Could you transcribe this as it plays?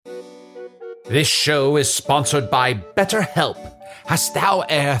This show is sponsored by BetterHelp. Hast thou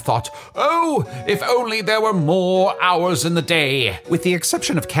e'er thought, oh, if only there were more hours in the day? With the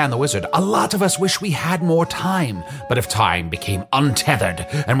exception of Can the Wizard, a lot of us wish we had more time. But if time became untethered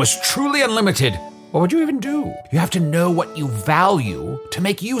and was truly unlimited, what would you even do? You have to know what you value to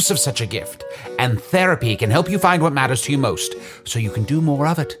make use of such a gift. And therapy can help you find what matters to you most, so you can do more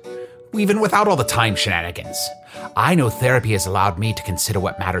of it, even without all the time shenanigans. I know therapy has allowed me to consider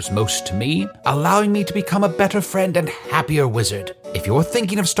what matters most to me, allowing me to become a better friend and happier wizard. If you're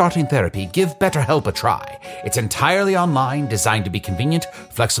thinking of starting therapy, give BetterHelp a try. It's entirely online, designed to be convenient,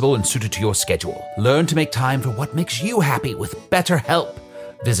 flexible, and suited to your schedule. Learn to make time for what makes you happy with BetterHelp.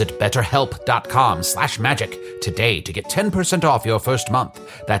 Visit betterhelp.com/magic today to get 10% off your first month.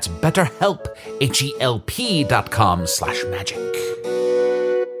 That's BetterHelp, HELP.com/magic.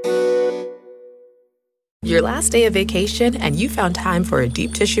 Your last day of vacation and you found time for a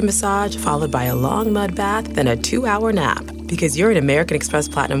deep tissue massage followed by a long mud bath, then a 2-hour nap. Because you're an American Express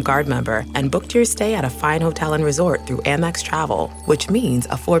Platinum Card member and booked your stay at a fine hotel and resort through Amex Travel, which means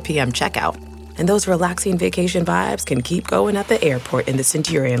a 4 p.m. checkout. And those relaxing vacation vibes can keep going at the airport in the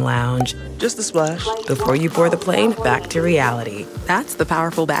Centurion Lounge. Just a splash. Before you board the plane, back to reality. That's the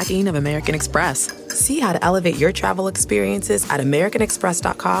powerful backing of American Express. See how to elevate your travel experiences at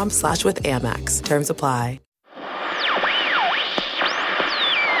americanexpress.com/withAmex. Terms apply.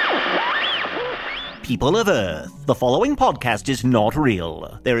 People of Earth, the following podcast is not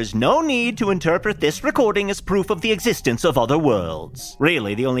real. There is no need to interpret this recording as proof of the existence of other worlds.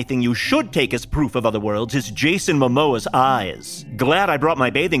 Really, the only thing you should take as proof of other worlds is Jason Momoa's eyes. Glad I brought my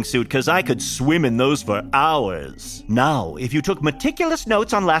bathing suit, because I could swim in those for hours. Now, if you took meticulous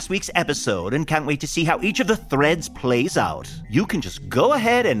notes on last week's episode and can't wait to see how each of the threads plays out, you can just go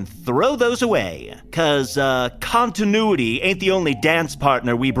ahead and throw those away. Because, continuity ain't the only dance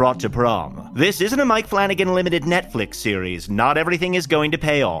partner we brought to prom. This isn't a Mike Flanagan limited Netflix series. Not everything is going to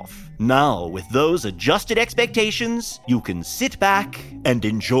pay off. Now, with those adjusted expectations, you can sit back and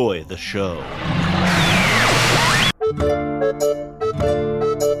enjoy the show.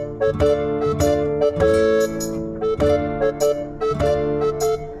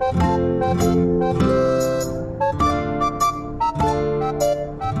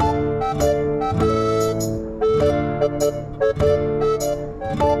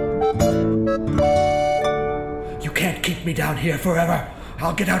 Keep me down here forever.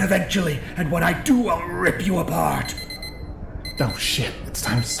 I'll get out eventually, and when I do, I'll rip you apart. Oh shit, it's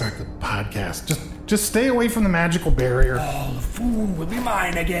time to start the podcast. Just stay away from the magical barrier. Oh, the food will be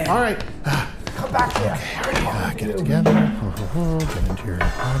mine again. All right. Come back here. Okay, get it together. Get into your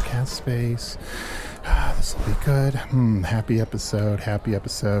podcast space. This will be good. Happy episode.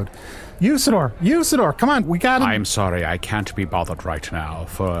 Usador, come on, we gotta... I'm sorry, I can't be bothered right now,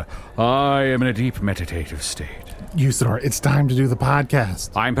 for I am in a deep meditative state. Usador, it's time to do the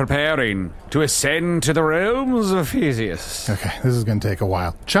podcast. I'm preparing to ascend to the realms of Theseus. Okay, this is going to take a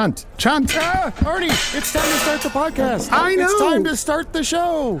while. Chunt! Artie, it's time to start the podcast. I know! It's time to start the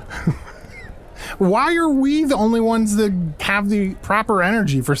show. Why are we the only ones that have the proper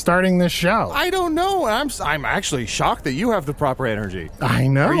energy for starting this show? I don't know. I'm actually shocked that you have the proper energy. I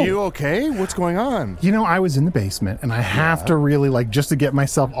know. Are you okay? What's going on? You know, I was in the basement, and I have to really, just to get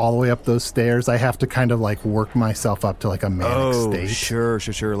myself all the way up those stairs, I have to kind of, work myself up to, a manic state. Sure.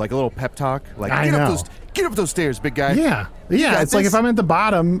 Like a little pep talk. I know. Get up those stairs, big guy. Yeah. It's like if I'm at the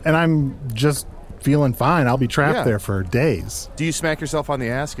bottom and I'm just feeling fine, I'll be trapped there for days. Do you smack yourself on the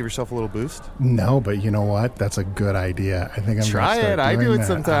ass, give yourself a little boost? No, but you know what? That's a good idea. I think I'm Try gonna start it. I do it that.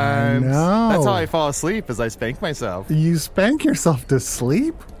 sometimes. No. That's how I fall asleep, is I spank myself. You spank yourself to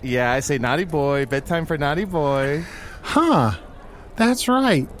sleep? Yeah, I say naughty boy, bedtime for naughty boy. Huh. That's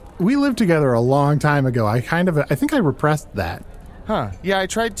right. We lived together a long time ago. I think I repressed that. Huh. Yeah, I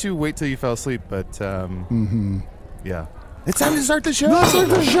tried to wait till you fell asleep, but yeah. It's time to start the show. Let's start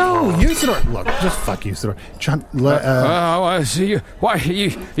the show. Usador. Look, just fuck Usador.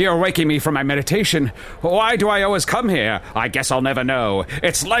 You're waking me from my meditation. Why do I always come here? I guess I'll never know.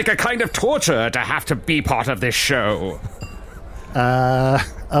 It's like a kind of torture to have to be part of this show.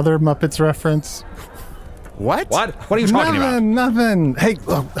 Other Muppets reference? What? What are you talking about? Nothing. Hey,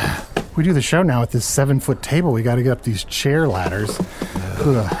 we do the show now at this 7-foot table. We got to get up these chair ladders.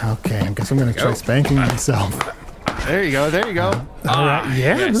 Okay, I guess I'm going to try spanking myself. There you go. All right.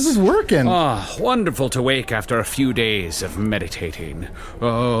 Yeah, yes. This is working. Wonderful to wake after a few days of meditating.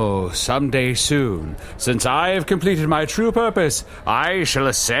 Oh, someday soon, since I have completed my true purpose, I shall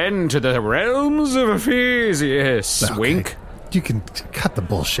ascend to the realms of Theseus. Okay. Wink. You can cut the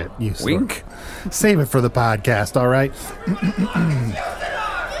bullshit, you Wink. Save it for the podcast, all right?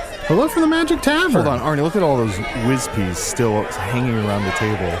 Hello from the Magic Tavern. Hold on, Arnie, look at all those whiz peas still hanging around the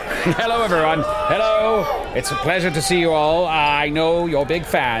table. Hello, everyone. Hello. It's a pleasure to see you all. I know you're big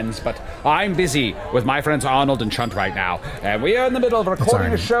fans, but I'm busy with my friends Arnold and Chunt right now, and we are in the middle of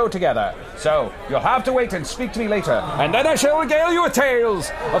recording a show together. So you'll have to wait and speak to me later, and then I shall regale you with tales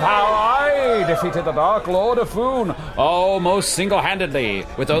of how I defeated the Dark Lord of Foon, almost single-handedly,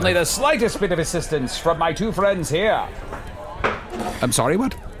 with only the slightest bit of assistance from my two friends here. I'm sorry,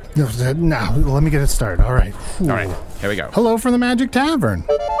 what? Now, let me get it started. All right. All right, here we go. Hello from the Magic Tavern,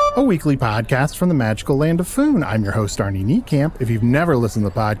 a weekly podcast from the magical land of Foon. I'm your host, Arnie Niekamp. If you've never listened to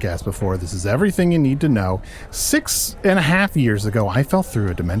the podcast before, this is everything you need to know. 6.5 years ago, I fell through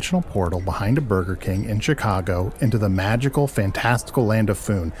a dimensional portal behind a Burger King in Chicago into the magical, fantastical land of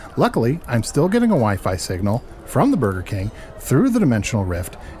Foon. Luckily, I'm still getting a Wi-Fi signal from the Burger King through the dimensional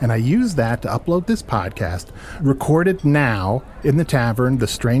rift, and I use that to upload this podcast, recorded now in the tavern, The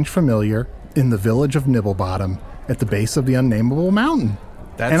Strange Familiar, in the village of Nibblebottom, at the base of the unnameable mountain.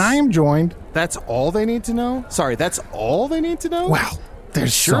 And I am joined... That's all they need to know? Sorry, that's all they need to know? Well,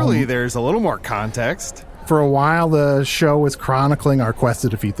 Surely there's a little more context. For a while, the show was chronicling our quest to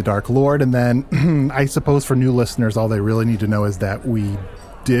defeat the Dark Lord, and then, I suppose for new listeners, all they really need to know is that we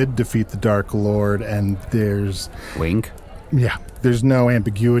did defeat the Dark Lord, and there's... Wink. Yeah, there's no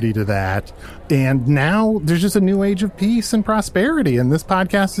ambiguity to that. And now there's just a new age of peace and prosperity, and this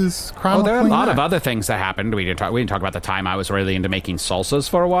podcast is chronicling there are a lot that. of other things that happened. We didn't talk about the time I was really into making salsas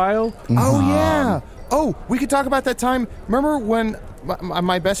for a while. Oh, yeah. Oh, we could talk about that time. Remember when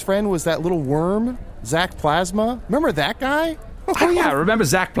my best friend was that little worm, Zach Plasma? Remember that guy? Oh, yeah. Remember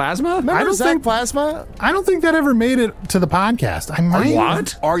Zach Plasma? Remember Zach Plasma? I don't think that ever made it to the podcast. I might.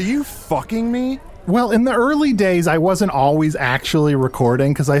 What? Are you fucking me? Well, in the early days, I wasn't always actually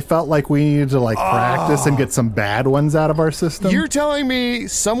recording because I felt like we needed to practice and get some bad ones out of our system. You're telling me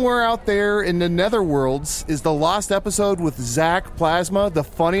somewhere out there in the netherworlds is the lost episode with Zach Plasma, the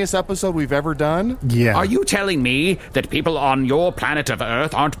funniest episode we've ever done? Yeah. Are you telling me that people on your planet of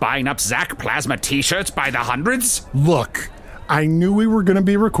Earth aren't buying up Zach Plasma t-shirts by the hundreds? Look, I knew we were going to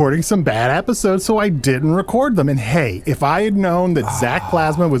be recording some bad episodes, so I didn't record them. And hey, if I had known that Zach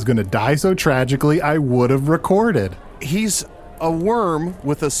Plasma was going to die so tragically, I would have recorded. He's a worm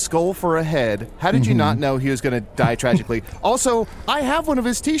with a skull for a head. How did you not know he was going to die tragically? Also, I have one of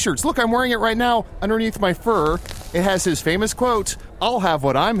his t-shirts. Look, I'm wearing it right now underneath my fur. It has his famous quote, "I'll have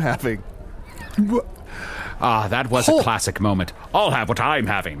what I'm having." Ah, that was a classic moment. I'll have what I'm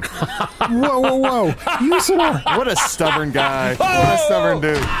having. Whoa. You swear. What a stubborn guy. What a stubborn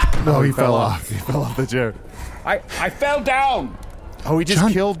dude. No, he fell off. He fell off the chair. I fell down. Oh, he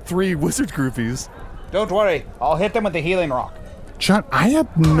just killed 3 wizard groupies. Don't worry. I'll hit them with the healing rock. John, I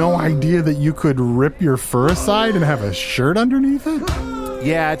had no idea that you could rip your fur aside and have a shirt underneath it.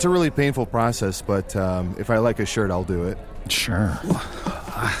 Yeah, it's a really painful process, but if I like a shirt, I'll do it. Sure.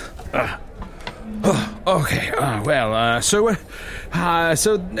 Okay,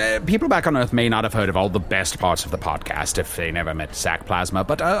 so people back on Earth may not have heard of all the best parts of the podcast if they never met Zach Plasma,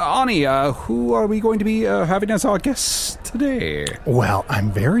 but Arnie, who are we going to be having as our guest today? Well,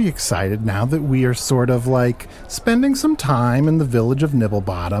 I'm very excited now that we are sort of spending some time in the village of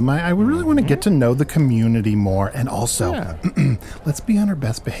Nibblebottom. I really want to get to know the community more, and also, let's be on our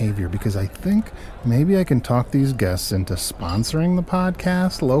best behavior, because I think maybe I can talk these guests into sponsoring the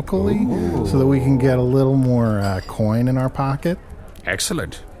podcast locally so that we can get a little more coin in our pocket.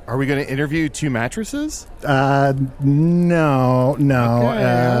 Excellent. Are we going to interview 2 mattresses? No. Okay, all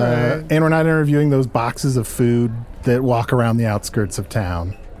right. And we're not interviewing those boxes of food that walk around the outskirts of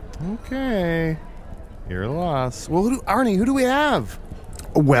town. Okay. You're lost. Well, Arnie, who do we have?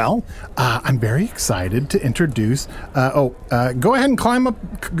 Well, I'm very excited to introduce. Go ahead and climb up.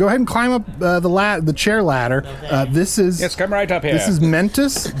 Go ahead and climb up the chair ladder. This is. Yes, come right up here. This is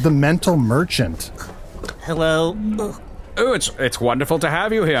Mentis, the mental merchant. Hello. Oh, it's wonderful to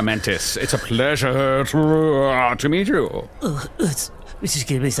have you here, Mentis. It's a pleasure to meet you. Just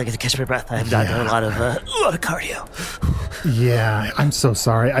give me a second to catch my breath. I've done a lot of cardio. Yeah, I'm so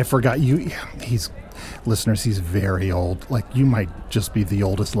sorry. I forgot you. Listeners, he's very old. You might just be the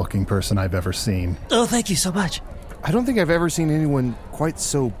oldest looking person I've ever seen. Oh, thank you so much. I don't think I've ever seen anyone quite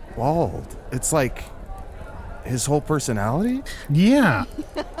so bald. It's like his whole personality? Yeah.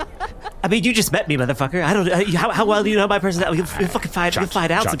 I mean, you just met me, motherfucker. I don't. How well do you know my personality? We fucking find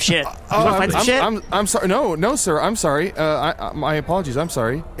out some shit. You want to find some shit? I'm sorry. No, sir. I'm sorry. My apologies. I'm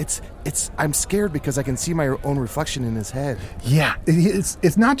sorry. I'm scared because I can see my own reflection in his head. Yeah,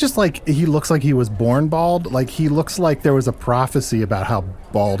 it's not just he looks like he was born bald. He looks like there was a prophecy about how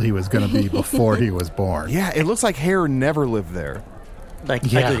bald he was going to be before he was born. Yeah, it looks like hair never lived there. Like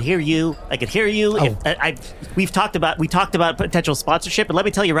Yeah. I could hear you. Oh. We talked about potential sponsorship, and let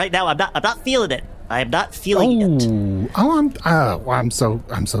me tell you right now, I'm not feeling it. I am not feeling it. I'm so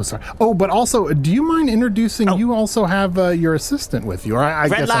sorry. Oh, but also, do you mind introducing? You also have your assistant with you, or I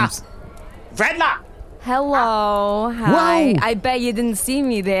guess I'm. Redla! Hello. Hi. Whoa. I bet you didn't see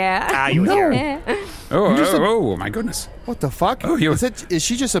me there. You No. here. Oh, my goodness. What the fuck? Oh, you- Is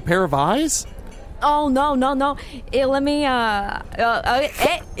she just a pair of eyes? Oh, no. Let me,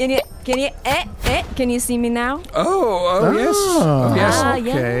 can you see me now? Oh, yes. Oh, yes.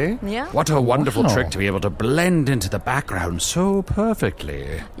 Okay. Yeah. What a wonderful Wow. trick to be able to blend into the background so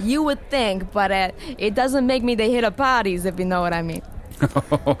perfectly. You would think, but it doesn't make me the hit of parties, if you know what I mean.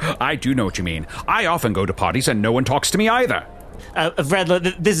 I do know what you mean. I often go to parties and no one talks to me either.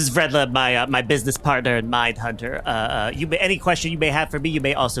 Redla, this is Redla, my business partner and mind hunter. Any question you may have for me, you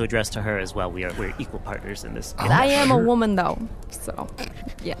may also address to her as well. We're equal partners in this. I am a woman, though, so,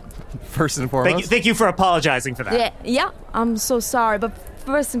 yeah. First and foremost. Thank you for apologizing for that. Yeah, I'm so sorry, but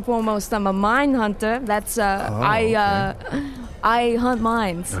first and foremost, I'm a mind hunter. That's, I hunt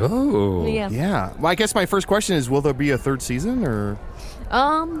minds. Oh. Yeah. Yeah. Well, I guess my first question is, will there be a third season, or...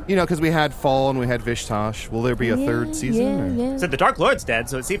 because we had Fall and we had Vishtosh. Will there be a third season? Yeah. So the Dark Lord's dead,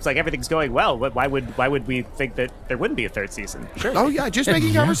 so it seems like everything's going well. Why would we think that there wouldn't be a third season? Sure. Oh yeah, just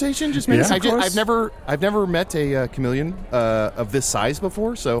making conversation. Just making. Yeah, I've never met a chameleon of this size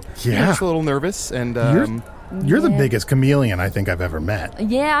before, so Yeah. I'm just a little nervous. And You're the biggest chameleon I think I've ever met.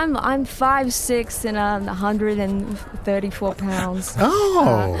 Yeah, I'm 5'6" and 134 pounds.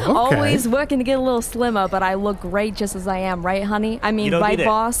 Oh, okay. Always working to get a little slimmer, but I look great just as I am, right, honey? I mean, You don't right, need it.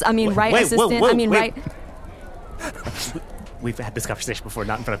 boss? I mean, right, Wait, assistant? whoa, I mean, wait. right? We've had this conversation before,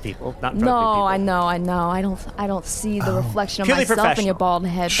 not in front of people. Not in front No, of people. I know. I don't see the reflection of Purely myself in professional. your bald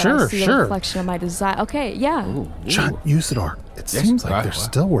head, but Sure, I see the sure. reflection of my desire. Okay, yeah. John Usador, it seems like they're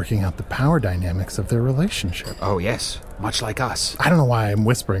still working out the power dynamics of their relationship. Oh, yes. Much like us. I don't know why I'm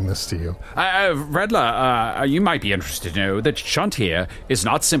whispering this to you. Redla, you might be interested to know that Chunt here is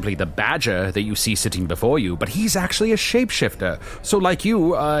not simply the badger that you see sitting before you, but he's actually a shapeshifter. So like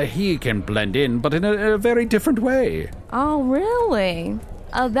you, he can blend in, but in a very different way. Oh, really?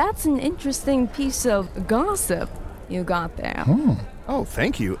 That's an interesting piece of gossip you got there. oh,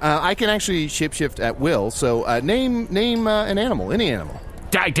 thank you. I can actually shapeshift at will. So name an animal, any animal.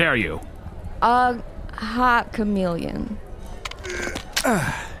 I dare you. Hot chameleon.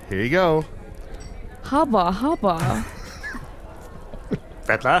 Here you go. Hubba.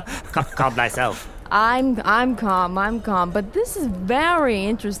 Redla, calm thyself. I'm calm, but this is very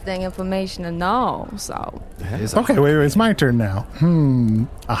interesting information to know, so. Okay, wait, it's my turn now.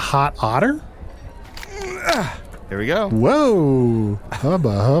 A hot otter? Here we go. Whoa.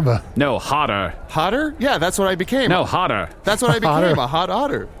 Hubba. No, hotter. Hotter? Yeah, that's what I became. No, hotter. That's what I became. Otter. A hot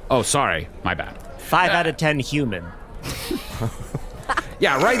otter. Oh, sorry. My bad. 5 out of 10 human.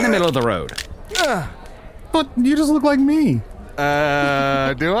 Yeah, right in the middle of the road. But you just look like me.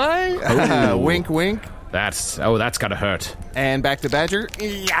 Do I? Wink, wink. That's gotta hurt. And back to Badger.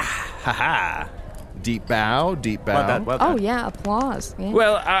 Yeah. Ha-ha. Deep bow. Well done. Oh, yeah, applause. Yeah.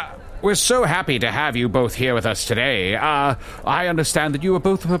 Well, we're so happy to have you both here with us today. I understand that you are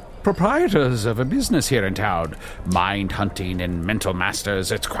both proprietors of a business here in town. Mind hunting and mental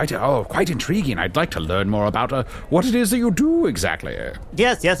masters. It's quite intriguing. I'd like to learn more about what it is that you do exactly.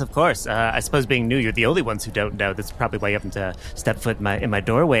 Yes, of course. I suppose being new, you're the only ones who don't know. That's probably why you haven't stepped foot in my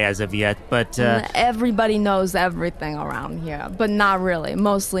doorway as of yet. But everybody knows everything around here, but not really.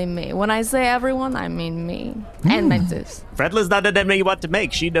 Mostly me. When I say everyone, I mean me. And Mentis. Redla's not an enemy you want to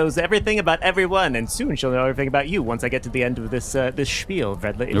make. She knows everything about everyone, and soon she'll know everything about you once I get to the end of this spiel.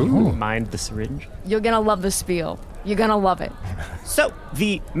 Redla, if you wouldn't mind the syringe. You're gonna love the spiel. You're gonna love it. So,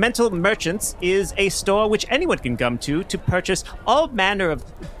 the Mental Merchants is a store which anyone can come to purchase all manner of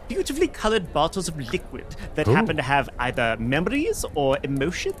beautifully colored bottles of liquid that happen to have either memories or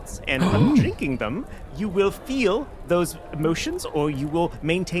emotions, and when drinking them, you will feel those emotions, or you will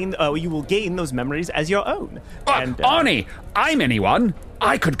gain those memories as your own. Arnie, I'm anyone.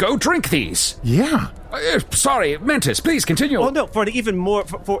 I could go drink these. Yeah. Sorry, Mentis, please continue. Oh no! For an even more,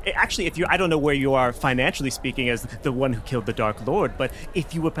 for actually, if I don't know where you are financially speaking as the one who killed the Dark Lord, but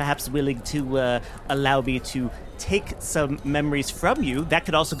if you were perhaps willing to allow me to take some memories from you, that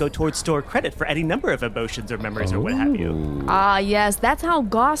could also go towards store credit for any number of emotions or memories or what have you. Ah, yes, that's how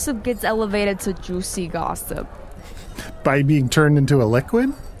gossip gets elevated to juicy gossip. By being turned into a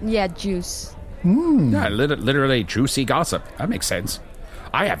liquid? Yeah, juice. Yeah, literally juicy gossip. That makes sense.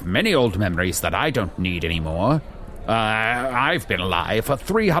 I have many old memories that I don't need anymore. I've been alive for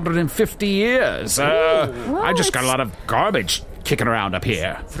 350 years. I just got a lot of garbage kicking around up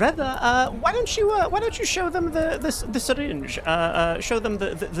here. Fredda, why don't you show them the syringe? Show them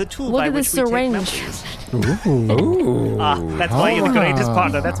the tool Look by at which the we syringe. take memories. Ooh. That's why you're the greatest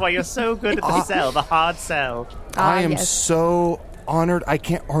partner. That's why you're so good at the sell, the hard sell. I am yes. so honored. I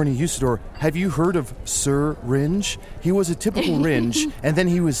can't. Arnie Usador, have you heard of Sir Ringe? He was a typical Ringe, and then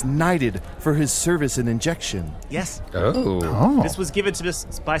he was knighted for his service in injection. Yes. Oh. This was given to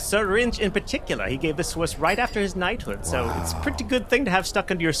us by Sir Ringe in particular. He gave this to us right after his knighthood, so it's a pretty good thing to have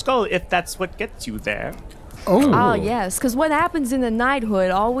stuck under your skull if that's what gets you there. Oh, yes, because what happens in the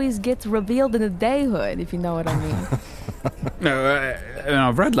knighthood always gets revealed in the dayhood, if you know what I mean.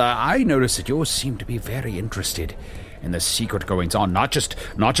 Now, Redler, I noticed that you seem to be very interested in the secret goings-on, not just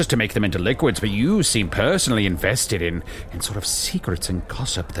to make them into liquids, but you seem personally invested in sort of secrets and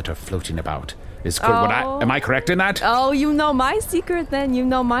gossip that are floating about. Am I correct in that? Oh, you know my secret then. You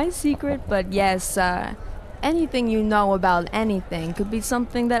know my secret. But yes, anything you know about anything could be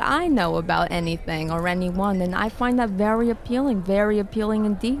something that I know about anything or anyone, and I find that very appealing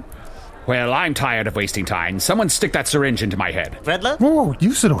indeed. Well, I'm tired of wasting time. Someone stick that syringe into my head. Redler? Whoa,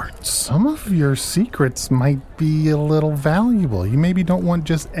 Usador, some of your secrets might be a little valuable. You maybe don't want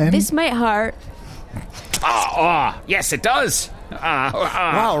just any... This may hurt. Yes, it does.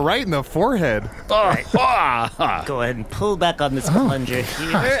 Wow, right in the forehead. Go ahead and pull back on this plunger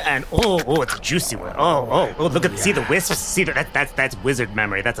here, and it's a juicy one. Look at see the wisps. See that's wizard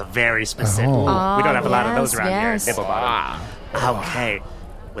memory. That's a very specific. We don't have a lot of those around here. Nibble bottom. Okay.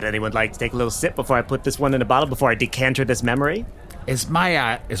 Would anyone like to take a little sip before I put this one in a bottle, before I decanter this memory? Is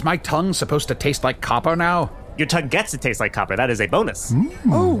my tongue supposed to taste like copper now? Your tongue gets to taste like copper. That is a bonus.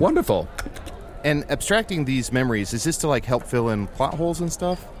 Oh, wonderful. And abstracting these memories, is this to help fill in plot holes and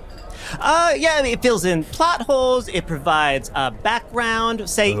stuff? It fills in plot holes. It provides background.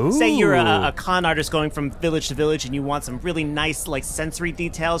 Say you're a con artist going from village to village, and you want some really nice, sensory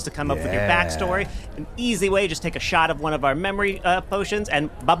details to come up with your backstory. An easy way: just take a shot of one of our memory potions,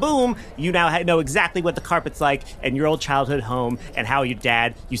 and ba-boom! You now know exactly what the carpet's like, and your old childhood home, and how your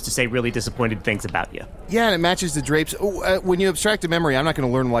dad used to say really disappointed things about you. Yeah, and it matches the drapes. When you abstract a memory, I'm not going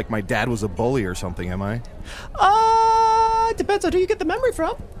to learn my dad was a bully or something, am I? It depends on who you get the memory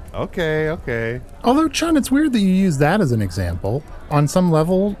from. Okay. Although, Chun, it's weird that you use that as an example. On some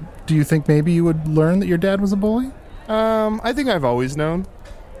level, do you think maybe you would learn that your dad was a bully? I think I've always known.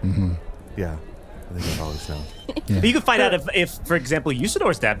 Mm-hmm. Yeah, I think I've always known. Yeah. You can find out if, for example,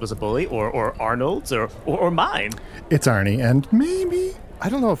 Usador's dad was a bully, or Arnold's, or mine. It's Arnie, and maybe... I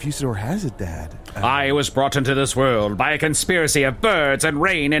don't know if Usador has a dad. I was brought into this world by a conspiracy of birds and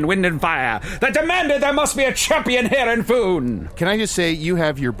rain and wind and fire that demanded there must be a champion here in Foon. Can I just say, you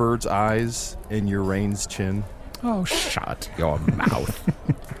have your bird's eyes and your rain's chin? Oh, shut your mouth.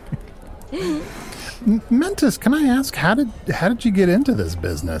 Mentis, can I ask, how did you get into this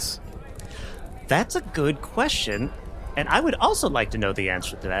business? That's a good question, and I would also like to know the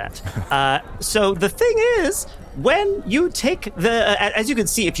answer to that. So the thing is, when you take as you can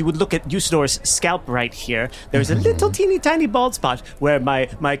see, if you would look at Usador's scalp right here, there's a little teeny tiny bald spot where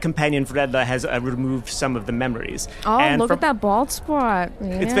my companion Fredda has removed some of the memories. Oh, and look at that bald spot.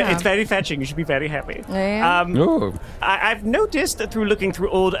 Yeah. It's very fetching. You should be very happy. Yeah. I've noticed through looking through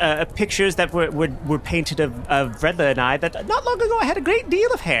old pictures that were painted of Fredda and I that not long ago I had a great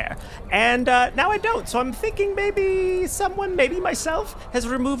deal of hair, and now I don't. So I'm thinking maybe someone, maybe myself, has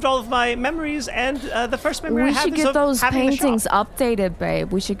removed all of my memories, and the first memory I have. We should get those paintings updated,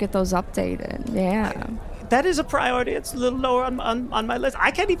 babe. We should get those updated. Yeah. That is a priority. It's a little lower on my list. I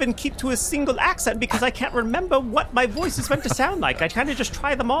can't even keep to a single accent because I can't remember what my voice is meant to sound like. I kind of just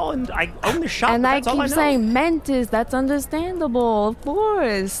try them all, and I own the shop. And that's I all keep saying Mentis. That's understandable, of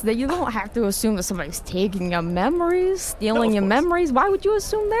course. That you don't have to assume that somebody's taking your memories, stealing your memories. Why would you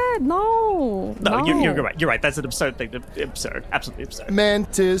assume that? No. You're right. You're right. That's an absurd thing. Absurd. Absolutely absurd.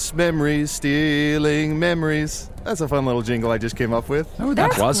 Mentis memories, stealing memories. That's a fun little jingle I just came up with. Oh,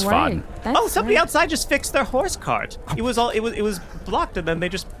 that was fun. Somebody outside just fixed their horse cart. It was blocked, and then they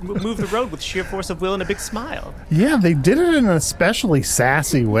just moved the road with sheer force of will and a big smile. Yeah, they did it in an especially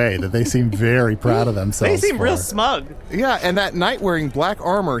sassy way that they seem very proud of themselves. They seem real smug. Yeah, and that knight wearing black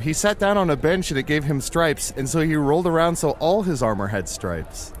armor, he sat down on a bench and it gave him stripes, and so he rolled around so all his armor had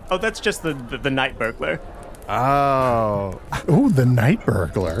stripes. Oh, that's just the night burglar. Oh. Ooh, the night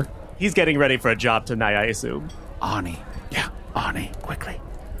burglar. He's getting ready for a job tonight, I assume. Arnie. Yeah, Arnie, quickly.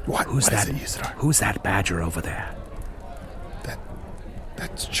 Who's that? Usador? Who's that badger over there?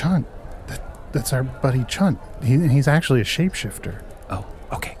 That's Chunt. That's our buddy Chunt. He's actually a shapeshifter. Oh,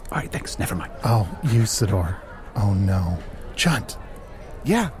 okay. All right, thanks. Never mind. Oh, Usador. Oh, no. Chunt.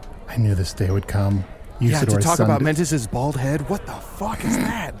 Yeah. I knew this day would come. Usador's to talk son about did. Mentis's bald head. What the fuck is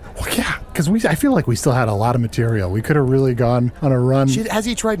that? Well, yeah, because I feel like we still had a lot of material. We could have really gone on a run. Has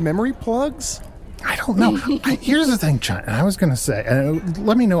he tried memory plugs? I don't know. Here's the thing, Chun, and I was going to say, and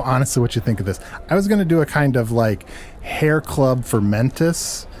let me know honestly what you think of this. I was going to do a kind of like hair club for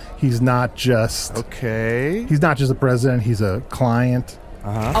Mentis. He's not just He's not just a president. He's a client.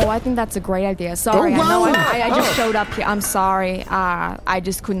 Oh, I think that's a great idea. Sorry, I know I just showed up here. I'm sorry. I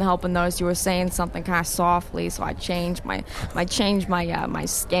just couldn't help but notice you were saying something kind of softly, so I changed my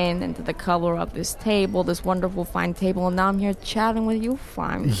skin into the color of this table, this wonderful fine table, and now I'm here chatting with you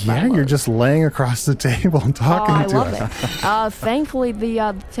fine. Yeah, you're just laying across the table and talking to us. I love it. Thankfully,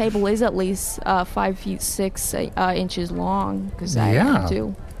 the table is at least 5 feet 6 inches long, because I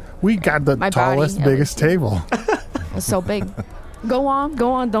do. We got the tallest, biggest table. It's so big. Go on.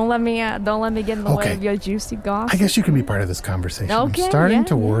 Don't let me get in the way of your juicy gossip. I guess you can be part of this conversation. Okay, I'm starting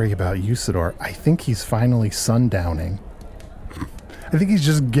to worry about Usador. I think he's finally sundowning. I think he's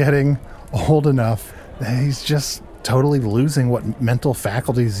just getting old enough that he's just totally losing what mental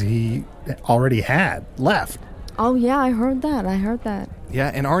faculties he already had left. Oh yeah, I heard that.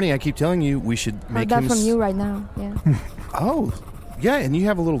 Yeah, and Arnie, I keep telling you we should make that from you right now. Yeah. Oh. Yeah, and you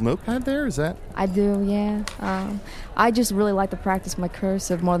have a little notepad there, is that? I do, yeah. I just really like to practice my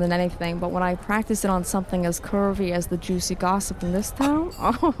cursive more than anything, but when I practice it on something as curvy as the juicy gossip in this town,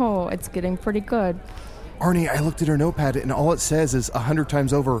 it's getting pretty good. Arnie, I looked at her notepad, and all it says is 100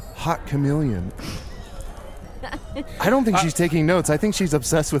 times over, hot chameleon. I don't think she's taking notes. I think she's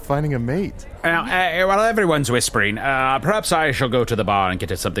obsessed with finding a mate. Now, while everyone's whispering, perhaps I shall go to the bar and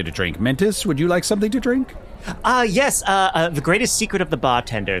get us something to drink. Mentis, would you like something to drink? Yes, the greatest secret of the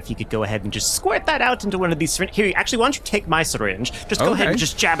bartender, if you could go ahead and just squirt that out into one of these syringes. Here, actually, why don't you take my syringe? Just go ahead and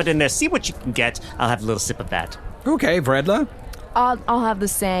just jab it in there, see what you can get. I'll have a little sip of that. Okay, Vredla? I'll have the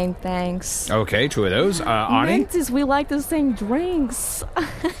same, thanks. Okay, 2 of those. Arnie? Mentis, we like the same drinks.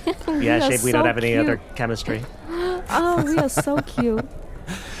 Yeah, shame we don't have any other chemistry. Oh, we are so cute.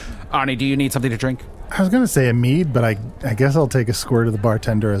 Arnie, do you need something to drink? I was going to say a mead, but I guess I'll take a squirt of the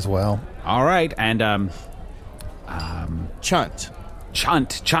bartender as well. All right, and Chunt.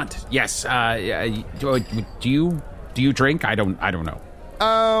 Yes. Do you drink? I don't know.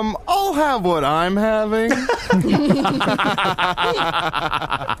 I'll have what I'm having.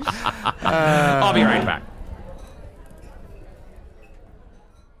 I'll be right back.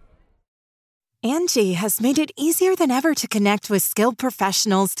 Angie has made it easier than ever to connect with skilled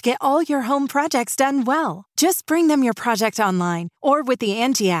professionals to get all your home projects done well. Just bring them your project online or with the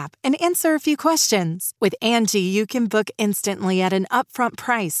Angie app and answer a few questions. With Angie, you can book instantly at an upfront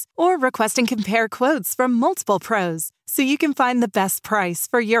price or request and compare quotes from multiple pros so you can find the best price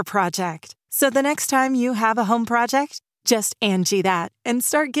for your project. So the next time you have a home project, just Angie that and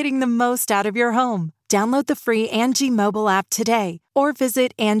start getting the most out of your home. Download the free Angie mobile app today or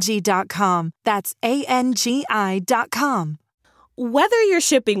visit Angie.com. That's ANGI.com. Whether you're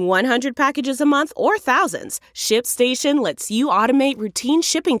shipping 100 packages a month or thousands, ShipStation lets you automate routine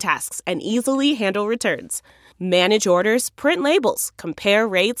shipping tasks and easily handle returns. Manage orders, print labels, compare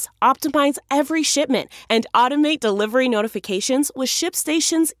rates, optimize every shipment, and automate delivery notifications with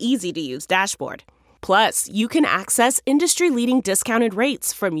ShipStation's easy-to-use dashboard. Plus, you can access industry-leading discounted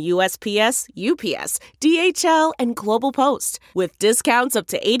rates from USPS, UPS, DHL, and Global Post, with discounts up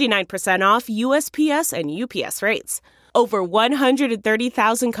to 89% off USPS and UPS rates. Over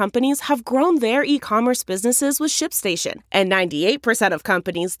 130,000 companies have grown their e-commerce businesses with ShipStation, and 98% of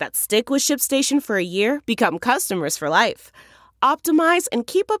companies that stick with ShipStation for a year become customers for life. Optimize and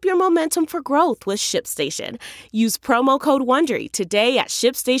keep up your momentum for growth with ShipStation. Use promo code WONDERY today at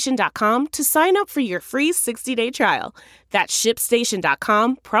ShipStation.com to sign up for your free 60-day trial. That's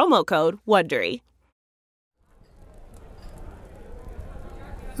ShipStation.com, promo code WONDERY.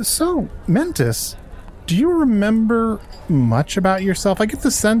 So, Mentis, do you remember much about yourself? I get the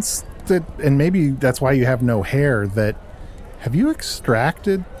sense that, and maybe that's why you have no hair, that have you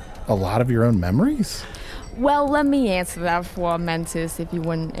extracted a lot of your own memories? Well, let me answer that for Mentis, if you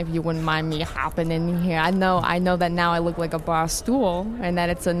wouldn't mind me hopping in here. I know that now I look like a bar stool, and that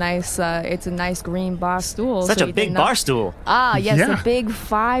it's a nice green bar stool. Such a big bar stool. Yes, Yeah. a big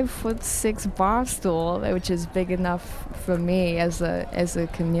 5'6" bar stool, which is big enough for me as a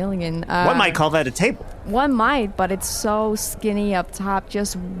chameleon. One might call that a table. One might, but it's so skinny up top,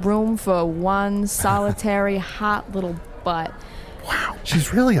 just room for one solitary hot little butt. Wow,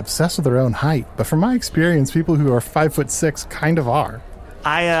 she's really obsessed with her own height. But from my experience, people who are 5'6" kind of are.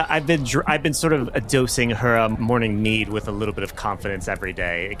 I've been sort of dosing her morning mead with a little bit of confidence every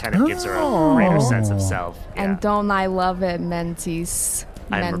day. It kind of gives her a greater sense of self. Yeah. And don't I love it, Mentis?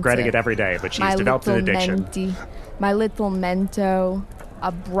 I'm regretting it every day, but she's developed an addiction. My little mento,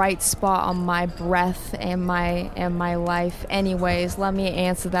 a bright spot on my breath and my life. Anyways, let me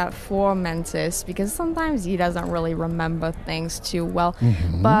answer that for Mentis, because sometimes he doesn't really remember things too well.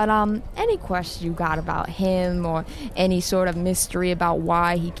 But any question you got about him or any sort of mystery about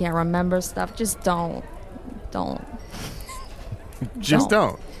why he can't remember stuff, just don't. Just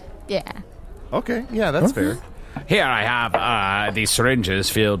don't. Yeah. Okay, yeah, that's fair. Here I have these syringes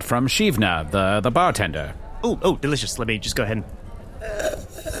filled from Shivna, the bartender. Oh, delicious. Let me just go ahead and...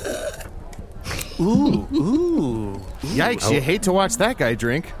 Ooh. Yikes, you hate to watch that guy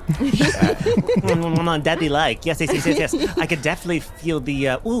drink. Daddy-like. Yes. I could definitely feel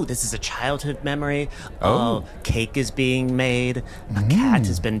the, this is a childhood memory. Cake is being made. A cat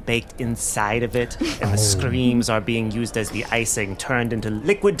has been baked inside of it. And the screams are being used as the icing, turned into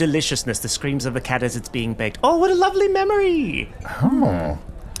liquid deliciousness. The screams of the cat as it's being baked. Oh, what a lovely memory. Oh,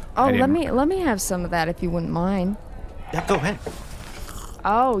 let me have some of that if you wouldn't mind. Yeah, go ahead.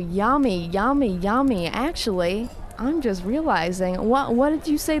 Oh, yummy. Actually, I'm just realizing, what did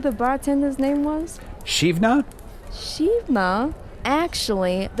you say the bartender's name was? Shivna? Shivna?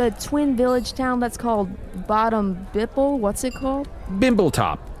 Actually, the twin village town that's called Bottom Bipple, what's it called?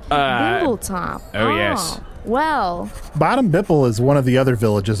 Bimbletop. Bimbletop. Oh, yes. Well. Bottom Bipple is one of the other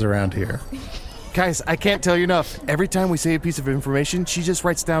villages around here. Guys, I can't tell you enough. Every time we say a piece of information, she just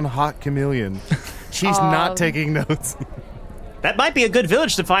writes down hot chameleon. She's not taking notes. That might be a good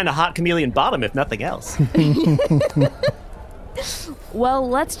village to find a hot chameleon bottom, if nothing else. Well,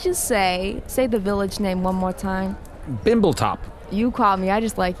 let's just say the village name one more time. Bimbletop. You call me, I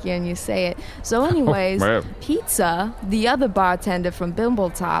just like hearing you say it. So anyways, Pizza, the other bartender from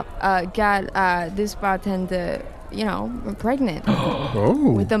Bimbletop, got this bartender, pregnant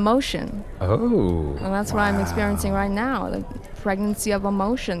with emotion. Oh. And that's what I'm experiencing right now, the pregnancy of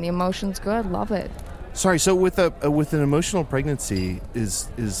emotion. The emotion's good, love it. Sorry, so with an emotional pregnancy, is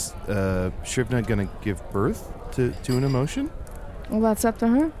Shivna going to give birth to an emotion? Well, that's up to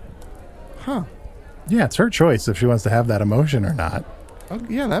her. Huh. Yeah, it's her choice if she wants to have that emotion or not. Oh,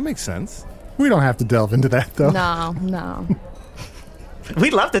 yeah, that makes sense. We don't have to delve into that, though. No.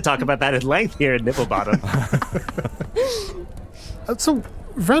 We'd love to talk about that at length here at Nibblebottom. So,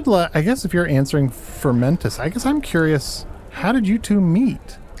 Vredla, I guess if you're answering for Mentis, I guess I'm curious, how did you two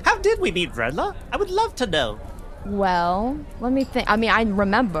meet? How did we meet, Vredla? I would love to know. Well, let me think. I mean, I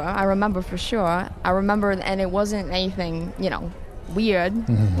remember for sure. I remember, and it wasn't anything, weird.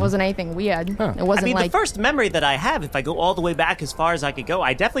 It wasn't anything weird. Huh. It wasn't the first memory that I have, if I go all the way back as far as I could go,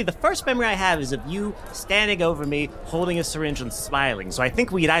 the first memory I have is of you standing over me, holding a syringe and smiling. So I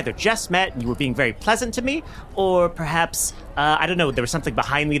think we had either just met and you were being very pleasant to me, or perhaps, I don't know, there was something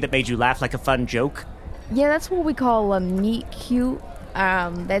behind me that made you laugh like a fun joke. Yeah, that's what we call a meet cute.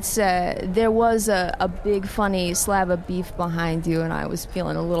 There was a big funny slab of beef behind you, and I was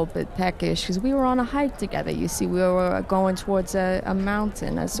feeling a little bit peckish because we were on a hike together. You see, we were going towards a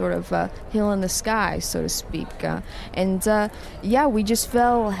mountain, a sort of hill in the sky, so to speak. We just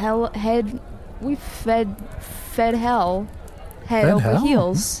fell head over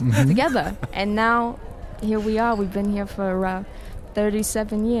heels together, and now here we are. We've been here for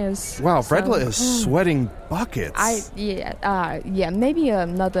 37 years. Wow, Vredla is sweating buckets. Maybe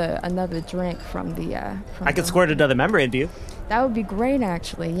another drink from the. I could squirt another memory into you. That would be great,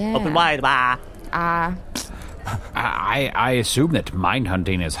 actually. Yeah. Open wide, I assume that mine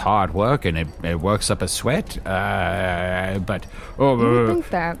hunting is hard work and it works up a sweat. But you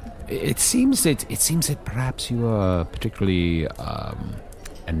think that? It seems that perhaps you are particularly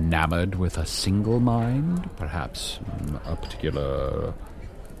enamored with a single mind, perhaps a particular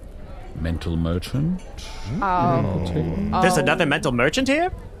mental merchant. There's another mental merchant here?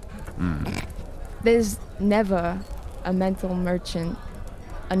 There's never a mental merchant,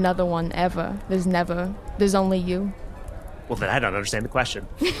 another one ever. There's only you. Well, then I don't understand the question.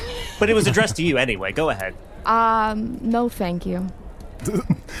 But it was addressed to you anyway. Go ahead. No, thank you.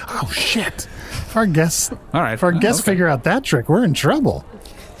 Oh, shit. If our guests figure out that trick, we're in trouble.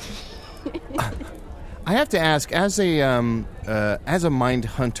 I have to ask, as a mind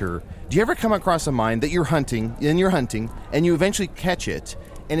hunter, do you ever come across a mind that you're hunting, and you eventually catch it,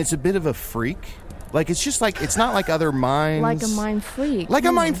 and it's a bit of a freak? Like, it's not like other minds. Like a mind freak. Like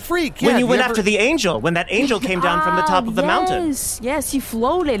a mind freak, yeah. When you went after the angel, when that angel came down from the top of the mountain. Yes, he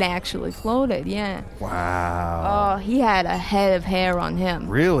floated, yeah. Wow. Oh, he had a head of hair on him.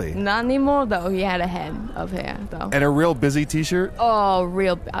 Really? Not anymore, though. He had a head of hair, though. And a real busy t-shirt? Oh,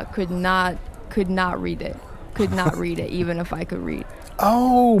 real. I could not read it. Could not read it, even if I could read.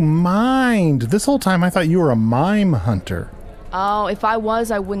 Oh, mind. This whole time I thought you were a mime hunter. Oh, if I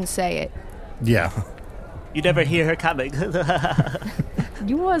was, I wouldn't say it. Yeah. You never hear her coming.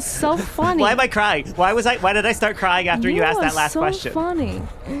 You are so funny. Why am I crying? Why did I start crying after you asked that last question? You are so funny.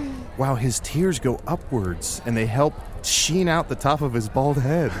 Wow, his tears go upwards, and they help sheen out the top of his bald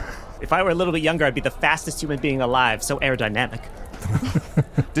head. If I were a little bit younger, I'd be the fastest human being alive, so aerodynamic.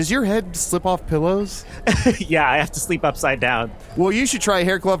 Does your head slip off pillows? Yeah, I have to sleep upside down. Well, you should try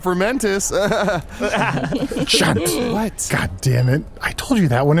Hair Club for Mentis. Shut. What? God damn it. I told you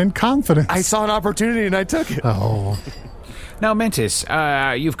that one in confidence. I saw an opportunity and I took it. Oh. Now, Mentis,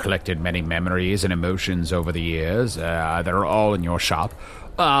 you've collected many memories and emotions over the years. They're all in your shop.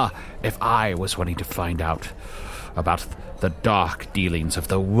 If I was wanting to find out about the dark dealings of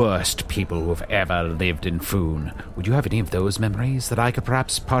the worst people who have ever lived in Foon, would you have any of those memories that I could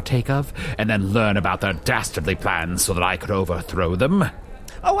perhaps partake of, and then learn about their dastardly plans so that I could overthrow them?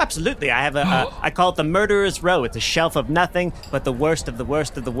 Oh, absolutely. I have I call it the Murderer's Row. It's a shelf of nothing but the worst of the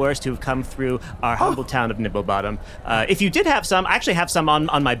worst of the worst who've come through our humble town of Nibblebottom. If you did have some, I actually have some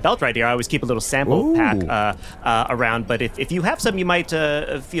on my belt right here. I always keep a little sample pack around. But if you have some, you might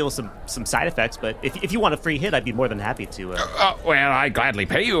feel some side effects. But if you want a free hit, I'd be more than happy to. Well, I gladly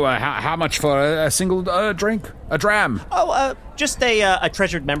pay you. How much for a single drink? A dram? Oh, just a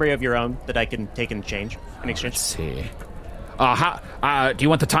treasured memory of your own that I can take in exchange. Let's see. Do you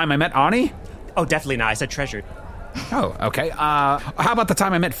want the time I met Arnie? Oh, definitely not. I said treasured. Oh, okay. How about the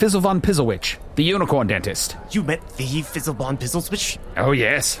time I met Fizzle Von Pizzlewitch, the unicorn dentist? You met the Fizzle Von Pizzlewitch? Oh,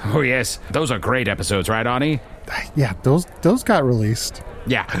 yes. Those are great episodes, right, Arnie? Yeah, those got released.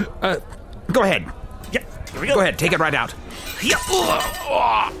 Yeah. Go ahead. Yeah, here we go. Go ahead, take it right out. Yeah.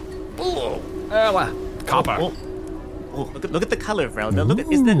 Copper. Oh, look at the color,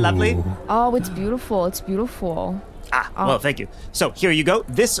 Velda. Isn't it lovely? Oh, it's beautiful. It's beautiful. Well, thank you. So here you go.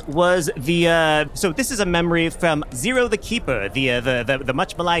 This was the. So this is a memory from Zero the Keeper, the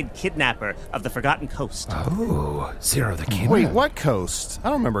much maligned kidnapper of the Forgotten Coast. Oh, Zero the Keeper. Wait, what coast? I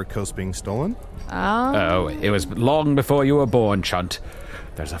don't remember a coast being stolen. Oh, it was long before you were born, Chunt.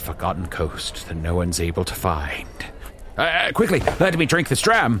 There's a forgotten coast that no one's able to find. Quickly, let me drink this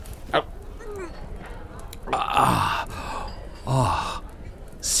dram.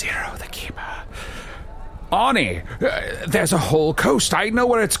 Zero the Keeper. Arnie, there's a whole coast. I know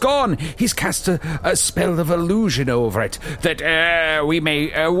where it's gone. He's cast a spell of illusion over it, that we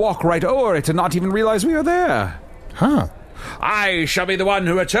may walk right over it and not even realize we are there. Huh. I shall be the one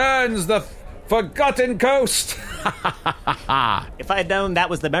who returns the forgotten coast. If I had known that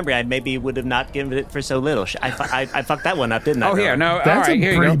was the memory, I maybe would have not given it for so little. I fucked that one up, didn't I? Oh, here, no, That's all right, a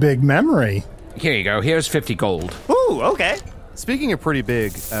here pretty you go. big memory. Here you go. Here's 50 gold. Ooh, okay. Speaking of pretty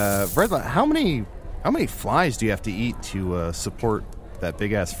big, Vredla, how many flies do you have to eat to support that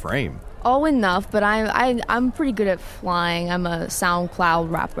big ass frame? Oh, enough. But I'm pretty good at flying. I'm a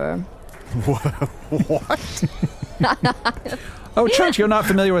SoundCloud rapper. What? Oh, Chunt, you're not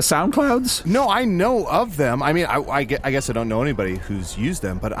familiar with SoundClouds? No, I know of them. I mean, I guess I don't know anybody who's used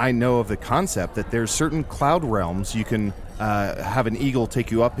them, but I know of the concept that there's certain cloud realms you can have an eagle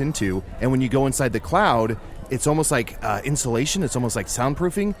take you up into, and when you go inside the cloud, it's almost like insulation, it's almost like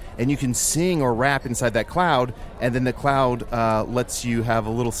soundproofing, and you can sing or rap inside that cloud, and then the cloud lets you have a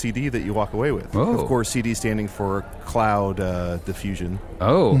little CD that you walk away with. Oh. Of course, CD standing for cloud diffusion.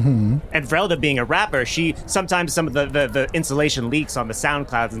 Oh. Mm-hmm. And Vrelda being a rapper, sometimes some of the insulation leaks on the sound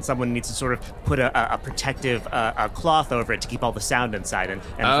clouds, and someone needs to sort of put a protective cloth over it to keep all the sound inside. And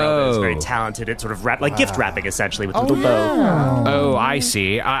Vrelda is very talented at sort of like gift wrapping, essentially, with a little bow. Oh, I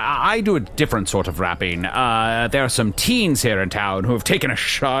see. I do a different sort of rapping. There are some teens here in town who have taken a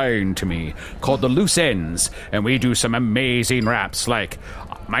shine to me called the Loose Ends, and we do some amazing raps like,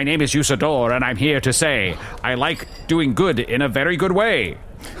 "My name is Usador, and I'm here to say I like doing good in a very good way."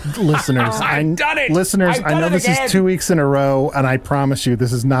 Listeners, I've done it! Listeners, I've I done know it this again! is 2 weeks in a row, and I promise you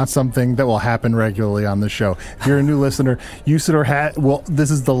this is not something that will happen regularly on the show. If you're a new listener, Usador this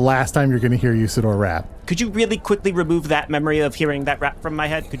is the last time you're going to hear Usador rap. Could you really quickly remove that memory of hearing that rap from my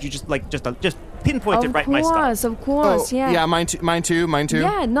head? Could you just pinpoint it right in my skull? Of course, yeah. Yeah, mine too.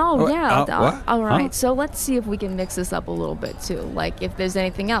 Yeah, no, yeah. what? All right, Huh? so let's see if we can mix this up a little bit, too. Like, if there's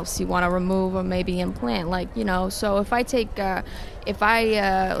anything else you want to remove or maybe implant. Like, so if I take,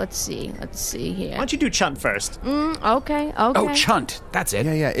 let's see here. Why don't you do Chunt first? Okay. Oh, Chunt. That's it.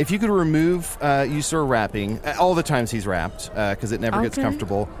 Yeah. If you could remove Usador rapping, all the times he's rapped, because it never gets Okay.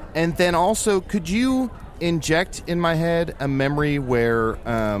 comfortable. And then also, could you inject in my head a memory where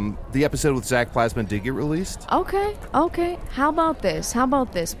the episode with Zach Plasma did get released? Okay. How about this?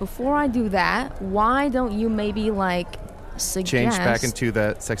 Before I do that, why don't you maybe, suggest... Change back into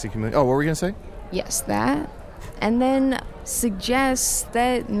that sexy community. Oh, what were we going to say? Yes, that. And then suggest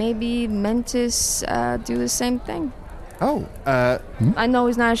that maybe Mentis do the same thing. Oh, I know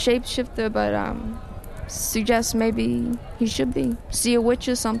he's not a shapeshifter, but suggest maybe he should be. See a witch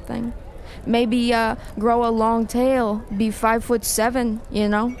or something. Maybe grow a long tail, be 5'7", you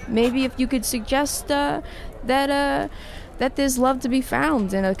know? Maybe if you could suggest that there's love to be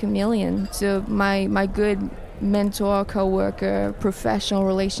found in a chameleon. To my good mentor, co-worker, professional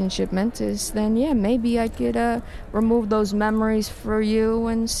relationship Mentis, then yeah, maybe I could remove those memories for you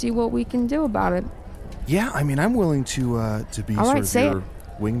and see what we can do about it. yeah. I mean, I'm willing to be All sort right, of say your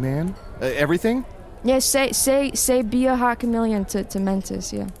wingman. Everything. Yeah, say be a hot chameleon to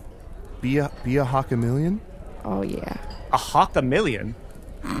Mentis, yeah. Be a hawk-a-million. Oh yeah. A hawk a million?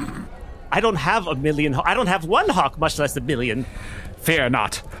 I don't have a million. I don't have one hawk, much less a million. Fear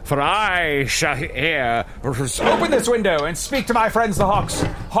not, for I shall hear. Open this window and speak to my friends the hawks.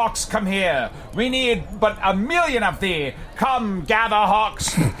 Hawks, come here. We need but 1,000,000 of thee. Come, gather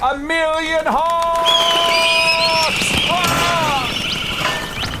hawks. 1,000,000 hawks! Ah!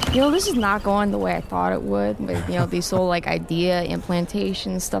 You know, this is not going the way I thought it would, with, you know, these whole, like, idea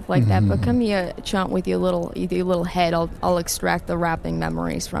implantation, stuff like that. But come here, Chunt, with your little head. I'll extract the wrapping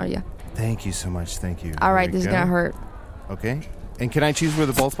memories from you. Thank you so much. Thank you. All right, There this you is go. going to hurt. Okay. And can I choose where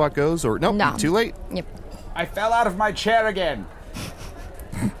the bald spot goes? Or nope, No. too late? Yep. I fell out of my chair again.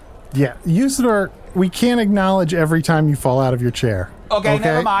 Yeah, Usador, we can't acknowledge every time you fall out of your chair. Okay,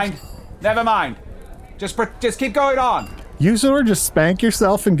 never mind. Never mind. Just keep going on. Usador, just spank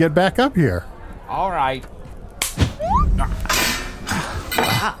yourself and get back up here. All right.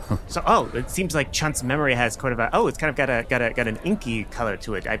 So, it seems like Chunt's memory has kind of it's kind of got an inky color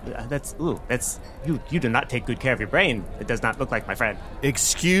to it. You do not take good care of your brain. It does not look like my friend.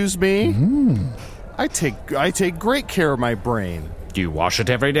 Excuse me? I take great care of my brain. Do you wash it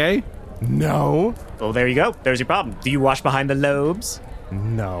every day? No. Oh, there you go. There's your problem. Do you wash behind the lobes?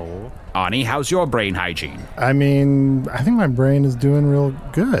 No. Arnie, how's your brain hygiene? I mean, I think my brain is doing real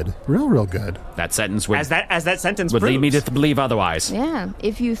good. Real good. That sentence would As that sentence would proves. lead me to believe otherwise. Yeah,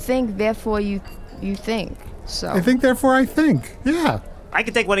 if you think, therefore you think. So I think, therefore I think. Yeah. I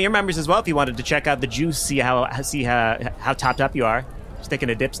could take one of your members as well if you wanted to check out the juice, see how topped up you are. Stick in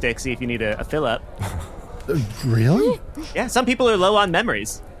a dipstick, see if you need a fill up. Really? Yeah, some people are low on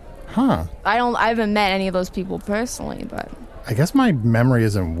memories. Huh. I haven't met any of those people personally, but I guess my memory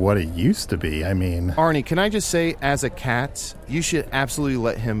isn't what it used to be. I mean, Arnie, can I just say, as a cat, you should absolutely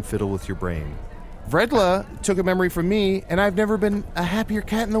let him fiddle with your brain. Vredla took a memory from me, and I've never been a happier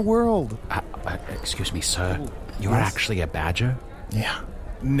cat in the world. Excuse me, sir. You're actually a badger? yeah.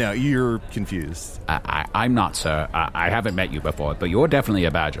 No, you're confused. I'm not, sir. I haven't met you before, but you're definitely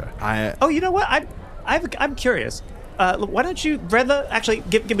a badger. Oh, you know what? I'm curious. Why don't you, Vredla, actually,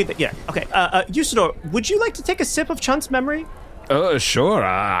 give me the... Yeah, okay. Usador, would you like to take a sip of Chunt's memory? Sure.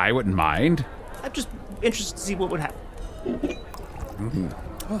 I wouldn't mind. I'm just interested to see what would happen.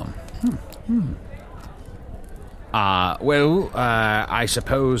 I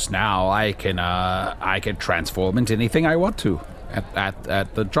suppose now I can transform into anything I want to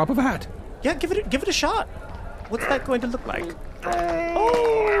at the drop of a hat. Yeah, give it a shot. What's that going to look like?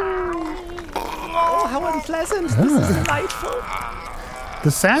 Oh, how unpleasant. This is delightful.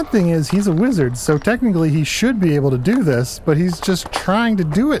 The sad thing is he's a wizard, so technically he should be able to do this, but he's just trying to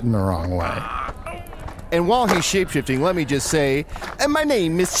do it in the wrong way. And while he's shapeshifting, let me just say, my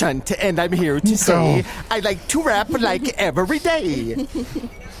name is Chunt, and I'm here to say I like to rap like every day.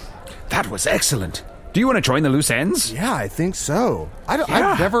 That was excellent. Do you want to join the loose ends? Yeah, I think so.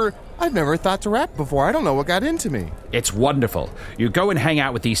 I've never thought to rap before. I don't know what got into me. It's wonderful. You go and hang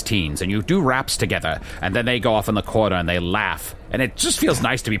out with these teens, and you do raps together, and then they go off in the corner and they laugh. And it just feels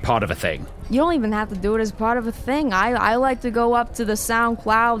nice to be part of a thing. you don't even have to do it as part of a thing. I like to go up to the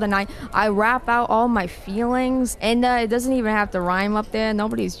SoundCloud and I rap out all my feelings, and it doesn't even have to rhyme up there.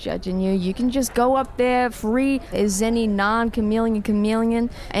 Nobody's judging you. You can just go up there free as any chameleon,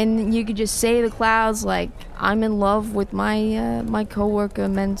 and you could just say to the clouds like, I'm in love with my my coworker,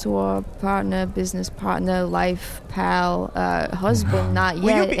 mentor, partner, business partner, life pal, husband, not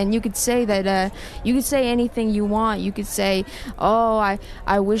yet. And you could say that you could say anything you want. You could say, oh,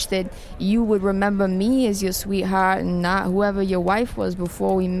 I wish that you would remember me as your sweetheart and not whoever your wife was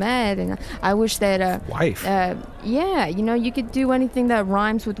before we met. And I wish that wife. Yeah, you could do anything that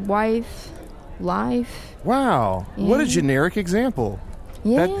rhymes with wife, life. Wow, Yeah. what a generic example.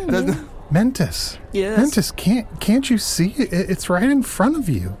 Yeah. Mentis. Yes? Mentis, can't you see it? It's right in front of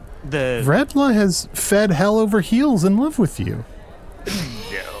you. The Vredla has fed hell over heels in love with you.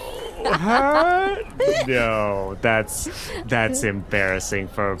 No, that's embarrassing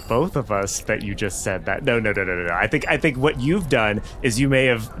for both of us that you just said that. No. I think what you've done is you may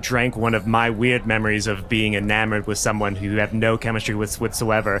have drank one of my weird memories of being enamored with someone who you have no chemistry with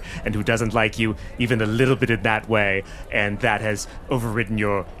whatsoever and who doesn't like you even a little bit in that way, and that has overridden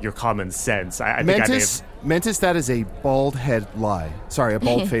your common sense. I think Mentis, that is a bald head lie. Sorry, a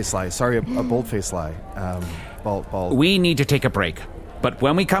bald face lie. Sorry, a bold face lie. Bald. We need to take a break. But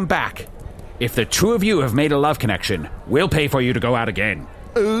when we come back, if the two of you have made a love connection, we'll pay for you to go out again.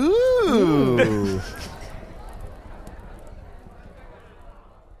 Ooh.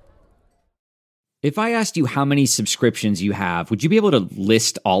 If I asked you how many subscriptions you have, would you be able to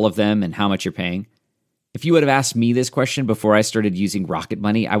list all of them and how much you're paying? If you would have asked me this question before I started using Rocket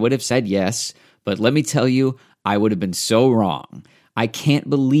Money, I would have said yes. But let me tell you, I would have been so wrong. I can't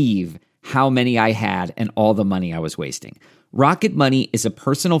believe how many I had and all the money I was wasting. Rocket Money is a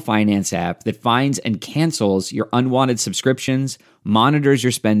personal finance app that finds and cancels your unwanted subscriptions, monitors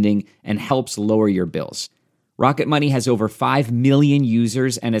your spending, and helps lower your bills. Rocket Money has over 5 million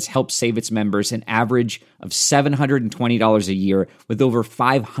users and has helped save its members an average of $720 a year with over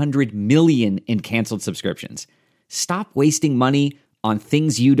 500 million in canceled subscriptions. Stop wasting money on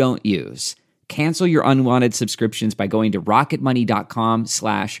things you don't use. Cancel your unwanted subscriptions by going to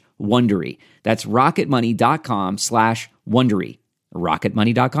rocketmoney.com/Wondery. That's rocketmoney.com/Wondery.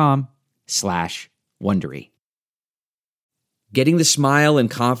 rocketmoney.com/Wondery. Getting the smile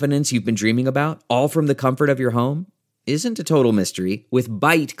and confidence you've been dreaming about, all from the comfort of your home, isn't a total mystery with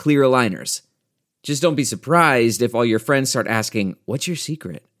Bite Clear Aligners. Just don't be surprised if all your friends start asking, "What's your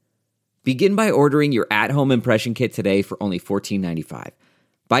secret?" Begin by ordering your at-home impression kit today for only $14.95.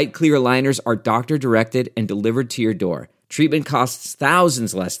 Bite Clear Aligners are doctor-directed and delivered to your door. Treatment costs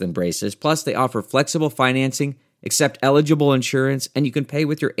thousands less than braces, plus they offer flexible financing, accept eligible insurance, and you can pay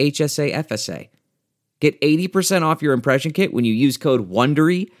with your HSA FSA. Get 80% off your impression kit when you use code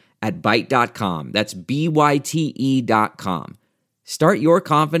WONDERY at Byte.com. That's BYTE.com. Start your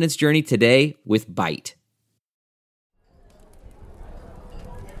confidence journey today with Byte.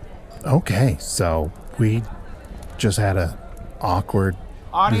 Okay, so we just had a awkward...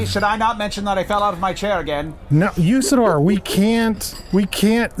 Arnie, should I not mention that I fell out of my chair again? No, Usador, we can't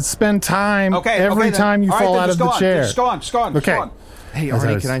spend time every time you fall out of the chair. Just go on. Okay. Hey,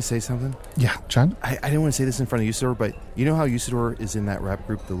 Arnie, can I say something? Yeah, John? I didn't want to say this in front of Usador, but you know how Usador is in that rap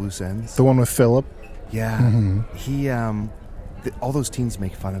group, The Loose Ends? The one with Philip? Yeah. Mm-hmm. He, all those teens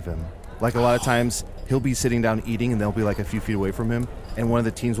make fun of him. Like, a lot of times, he'll be sitting down eating, and they'll be, like, a few feet away from him, and one of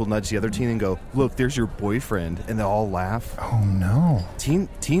the teens will nudge the other teen and go, "Look, there's your boyfriend," and they'll all laugh. Oh, no.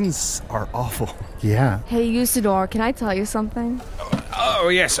 Teens are awful. Yeah. Hey, Usador, can I tell you something? Oh,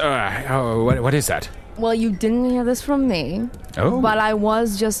 yes. What is that? Well, you didn't hear this from me. Oh. But I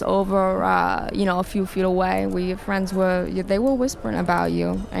was just over, a few feet away where your friends were whispering about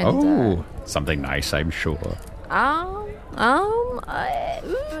you. And, something nice, I'm sure.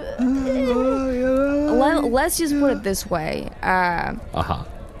 Let's just put it this way.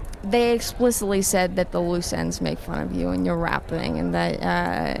 They explicitly said that the Loose Ends make fun of you and your rapping, and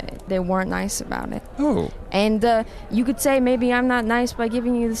that they weren't nice about it. Oh. And you could say maybe I'm not nice by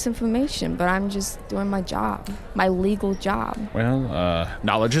giving you this information, but I'm just doing my job, my legal job. Well,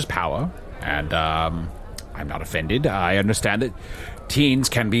 knowledge is power, and I'm not offended. I understand that teens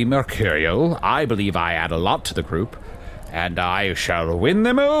can be mercurial. I believe I add a lot to the group, and I shall win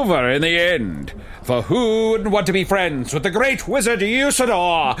them over in the end. For who wouldn't want to be friends with the great wizard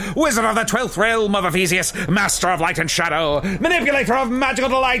Usador, wizard of the 12th realm of Ephesius, master of light and shadow, manipulator of magical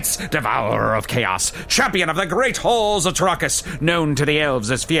delights, devourer of chaos, champion of the great halls of Tarakas, known to the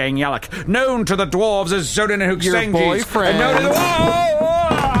elves as Fiang Yalak, known to the dwarves as Zodan and Your Huxengis, boyfriend. and known to the...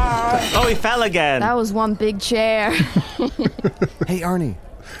 Oh, he fell again. That was one big chair. Hey, Arnie.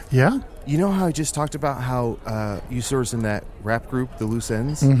 Yeah? You know how I just talked about how Usador's in that rap group, The Loose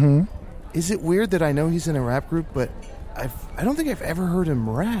Ends? Mm-hmm. Is it weird that I know he's in a rap group, but I don't think I've ever heard him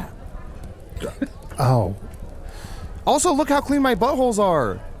rap? Oh. Also, look how clean my buttholes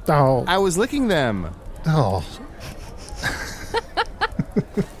are. Oh. I was licking them. Oh.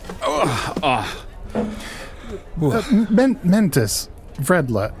 Mentis,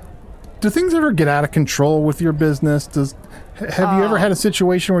 Vredla, do things ever get out of control with your business? Have you ever had a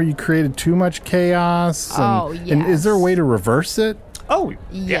situation where you created too much chaos? And is there a way to reverse it? Oh,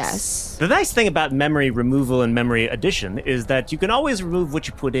 yes. The nice thing about memory removal and memory addition is that you can always remove what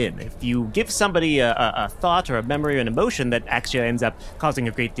you put in. If you give somebody a thought or a memory or an emotion that actually ends up causing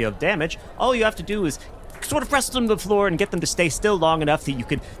a great deal of damage, all you have to do is sort of wrestle them to the floor and get them to stay still long enough that you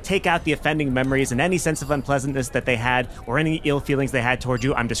could take out the offending memories and any sense of unpleasantness that they had or any ill feelings they had toward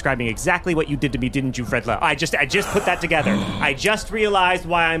you. I'm describing exactly what you did to me, didn't you, Fredla? I just put that together. I just realized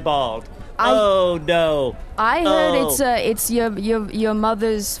why I'm bald. Oh no! I heard it's your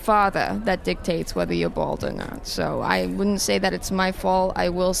mother's father that dictates whether you're bald or not. So I wouldn't say that it's my fault. I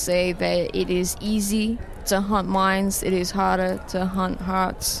will say that it is easy to hunt minds. It is harder to hunt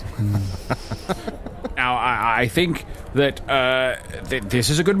hearts. Now, I think that this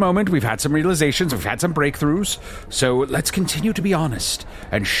is a good moment. We've had some realizations. We've had some breakthroughs. So let's continue to be honest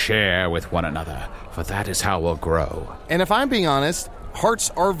and share with one another, for that is how we'll grow. And if I'm being honest, hearts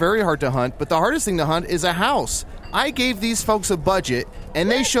are very hard to hunt, but the hardest thing to hunt is a house. I gave these folks a budget, and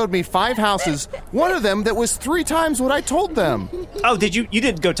they showed me 5 houses, one of them that was 3 times what I told them. Oh, did you? You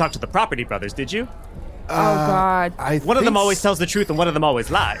didn't go talk to the Property Brothers, did you? Oh, God. One of them always tells the truth and one of them always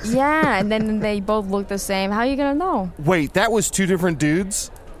lies. Yeah, and then they both look the same. How are you going to know? Wait, that was 2 different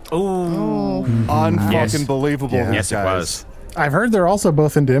dudes? Oh. Unfucking believable. Yeah. Yes, it was. I've heard they're also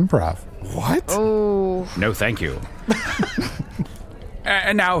both into improv. What? Oh. No, thank you.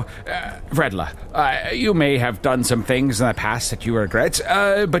 And now, Fredla, you may have done some things in the past that you regret,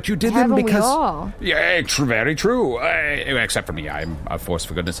 but you did them because... we all? Yeah, very true. Except for me, I'm a force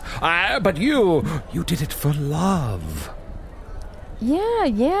for goodness. But you did it for love.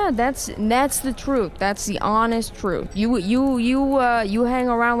 Yeah, that's the truth. That's the honest truth. You hang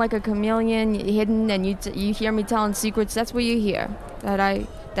around like a chameleon, hidden, and you hear me telling secrets. That's what you hear. That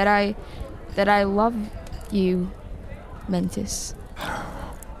I love you, Mentis.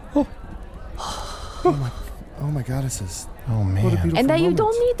 Oh my goddesses. Oh, man. And that you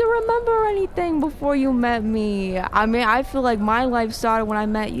don't need to remember anything before you met me. I mean, I feel like my life started when I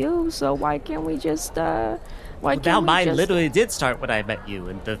met you, so why can't we just, mine literally did start when I met you,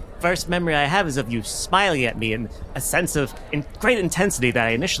 and the first memory I have is of you smiling at me in a sense of great intensity that I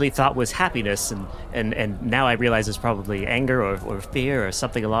initially thought was happiness, and now I realize is probably anger or fear or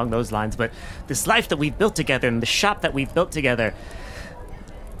something along those lines. But this life that we've built together and the shop that we've built together,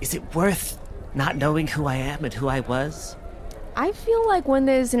 is it worth not knowing who I am and who I was? I feel like when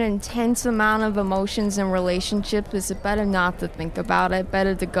there's an intense amount of emotions in relationships, it's better not to think about it.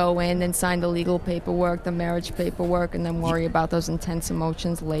 Better to go in and sign the legal paperwork, the marriage paperwork, and then worry about those intense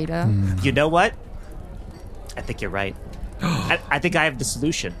emotions later. You know what? I think you're right. I think I have the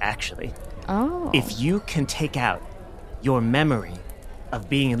solution, actually. Oh. If you can take out your memory of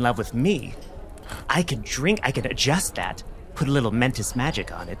being in love with me, I can adjust that, put a little Mentis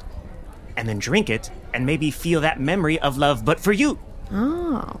magic on it, and then drink it, and maybe feel that memory of love, but for you.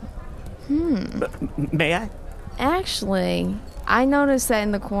 Oh. May I? Actually, I noticed that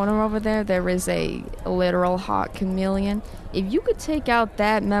in the corner over there is a literal hot chameleon. If you could take out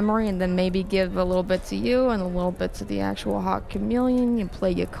that memory and then maybe give a little bit to you and a little bit to the actual hot chameleon, you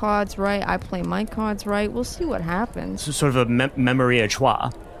play your cards right, I play my cards right, we'll see what happens. So sort of a memory à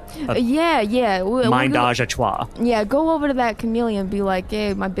trois. Yeah. Mindage à trois. Yeah, go over to that chameleon and be like,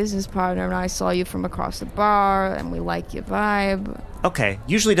 hey, my business partner and I saw you from across the bar and we like your vibe. Okay,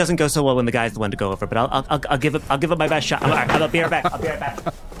 usually doesn't go so well when the guy's the one to go over, but I'll give it my best shot. I'll be right back.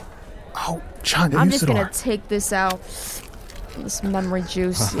 Oh, John, I'm just gonna take this out. This memory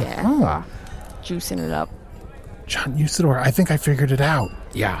juice, juicing it up. John Usador, I think I figured it out.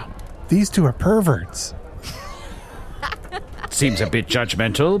 Yeah. These 2 are perverts. Seems a bit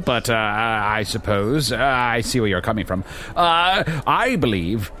judgmental, but I suppose I see where you're coming from. I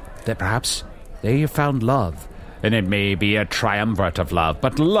believe that perhaps they have found love, and it may be a triumvirate of love,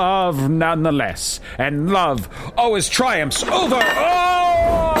 but love nonetheless, and love always triumphs over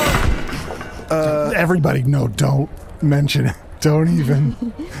all! Everybody, no, don't mention it. Don't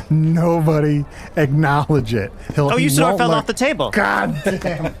even. Nobody acknowledge it. Usador fell off the table. God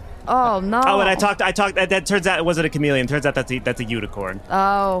damn. Oh, no. Oh, and I talked. That turns out it wasn't a chameleon. Turns out that's a unicorn.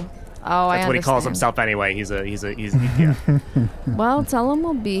 Oh, I That's what he calls understand. himself anyway. He's yeah. Well, tell him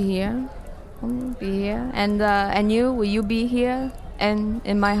we'll be here. We'll be here. And you, will you be here and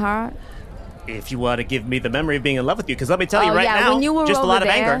in my heart? If you want to give me the memory of being in love with you, because let me tell you right now, when you were just a over lot of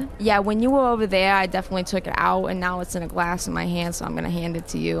there, anger. Yeah, when you were over there, I definitely took it out, and now it's in a glass in my hand, so I'm going to hand it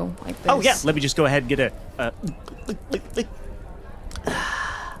to you like this. Oh, yeah. Let me just go ahead and get a...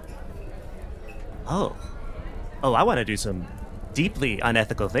 Oh, I want to do some deeply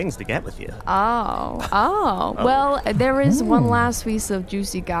unethical things to get with you. Oh. Well, there is one last piece of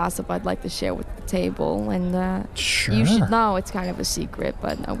juicy gossip I'd like to share with the table, and sure. You should know it's kind of a secret,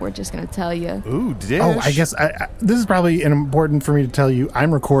 but we're just going to tell you. Ooh, dish. Oh, I guess this is probably important for me to tell you.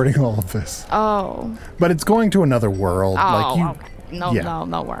 I'm recording all of this. Oh. But it's going to another world. Oh,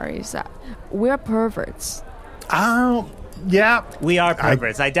 No worries. We're perverts. Oh, yeah. We are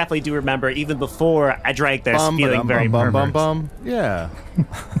perverts. I definitely do remember, even before I drank this, feeling very perverts. Yeah.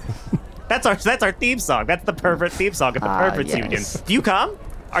 That's our theme song. That's the pervert theme song of the Perverts Union. Do you come?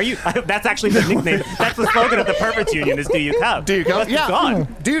 Are you? That's actually the nickname. That's the slogan of the Perverts Union is, do you come? Do you come? Yeah.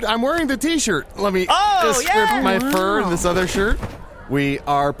 Gone. Dude, I'm wearing the t-shirt. Let me rip my fur in this other shirt. We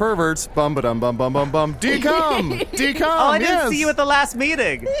are perverts. Bum ba dum bum bum bum bum. Do you come? Do you come? Oh, I didn't see you at the last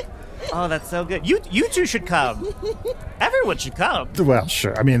meeting. Oh, that's so good. You two should come. Everyone should come. Well,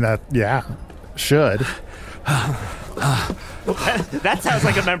 sure. I mean, should. That sounds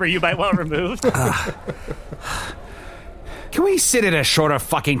like a member you might want removed. Can we sit at a shorter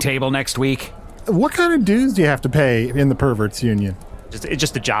fucking table next week? What kind of dues do you have to pay in the Perverts Union?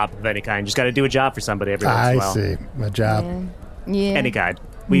 Just a job of any kind. Just got to do a job for somebody every once in a while. I see. A job. Yeah. Any kind.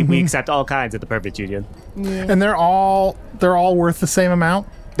 We accept all kinds at the Perverts Union. Yeah. And they're all worth the same amount?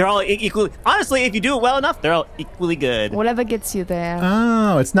 They're all equally... Honestly, if you do it well enough, they're all equally good. Whatever gets you there.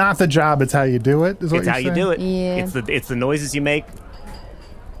 Oh, it's not the job, it's how you do it, is what it's you're how saying? you do it. Yeah. It's the noises you make.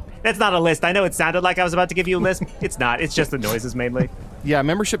 That's not a list. I know it sounded like I was about to give you a list. It's not. It's just the noises mainly. Yeah,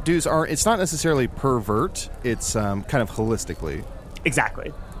 membership dues it's not necessarily pervert. It's kind of holistically.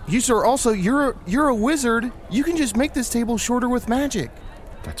 Exactly. You, sir, also, you're a wizard. You can just make this table shorter with magic.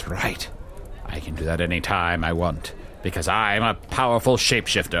 That's right. I can do that any time I want, because I'm a powerful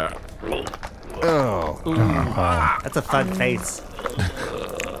shapeshifter. That's a fun face.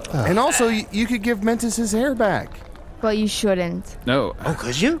 And also, you could give Mentis his hair back. But you shouldn't. No. Oh,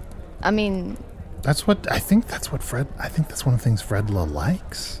 could you? I mean... I think that's one of the things Fredla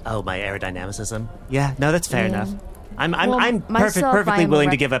likes. Oh, my aerodynamicism? Yeah, no, that's fair enough. I'm myself, perfectly I'm willing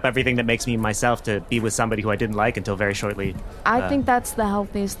to give up everything that makes me myself to be with somebody who I didn't like until very shortly. I think that's the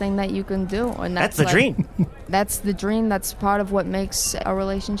healthiest thing that you can do. And that's the dream. That's the dream. That's part of what makes a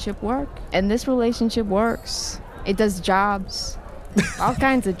relationship work. And this relationship works. It does jobs. All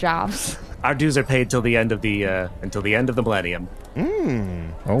kinds of jobs. Our dues are paid till the end of the millennium.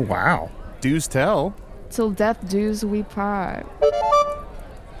 Oh, wow. Dues tell. Till death dues we part.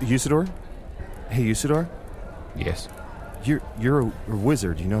 Usador? Hey, Usador? Yes. You're a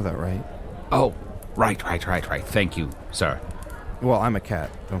wizard, you know that, right? Oh, right. Thank you, sir. Well, I'm a cat.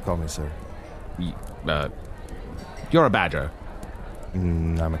 Don't call me sir. You're a badger.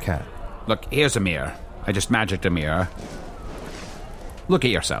 I'm a cat. Look, here's a mirror. I just magicked a mirror. Look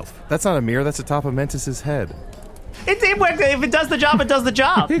at yourself. That's not a mirror, that's the top of Mentis's head. If it does the job, it does the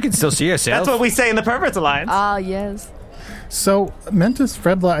job. You can still see yourself. That's what we say in the Perverts Alliance. Ah, yes. So, Mentis,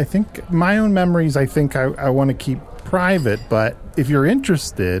 Fredla, I think my own memories, I want to keep private, but if you're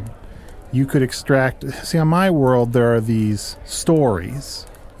interested, you could extract... See, on my world, there are these stories,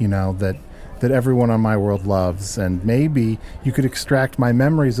 that everyone on my world loves, and maybe you could extract my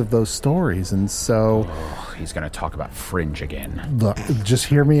memories of those stories, and so... Oh, he's going to talk about Fringe again. Look, just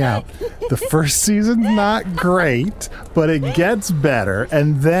hear me out. The first season's not great, but it gets better,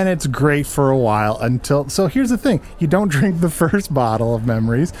 and then it's great for a while until... So here's the thing. You don't drink the first bottle of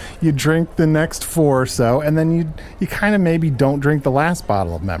memories. You drink the next 4 or so, and then you kind of maybe don't drink the last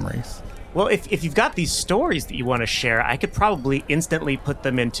bottle of memories. Well, if you've got these stories that you want to share, I could probably instantly put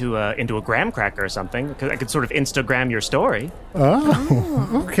them into a graham cracker or something, because I could sort of Instagram your story.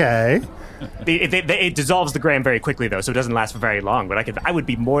 Oh, okay. It dissolves the graham very quickly, though, so it doesn't last for very long. But I would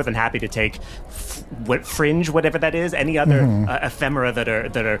be more than happy to take Fringe, whatever that is, any other ephemera that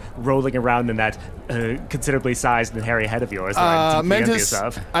are rolling around in that considerably sized and hairy head of yours that I'm deeply envious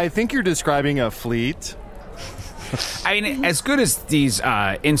of. I think you're describing a fleet. I mean, as good as these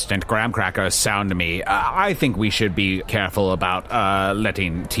instant graham crackers sound to me, I think we should be careful about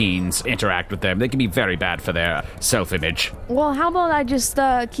letting teens interact with them. They can be very bad for their self-image. Well, how about I just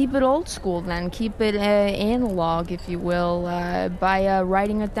keep it old school then? Keep it analog, if you will, by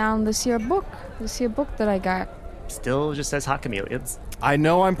writing it down this here book that I got. Still just says hot chameleons. I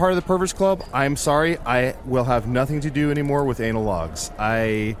know I'm part of the Perverts Club. I'm sorry. I will have nothing to do anymore with analogs.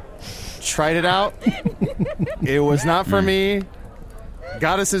 I tried it out. It was not for me.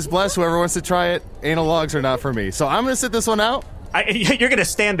 Goddesses bless whoever wants to try it. Analogs are not for me. So I'm going to sit this one out. You're going to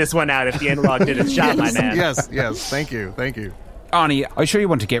stand this one out if the analog did its job, my man. Yes. Thank you. Arnie, are you sure you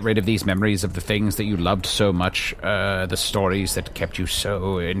want to get rid of these memories of the things that you loved so much, the stories that kept you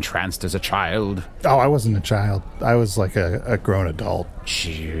so entranced as a child? Oh, I wasn't a child. I was like a grown adult.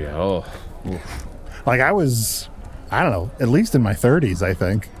 Gee, oh. Like I was, I don't know, at least in my 30s, I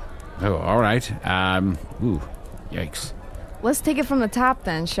think. Oh, all right. Yikes. Let's take it from the top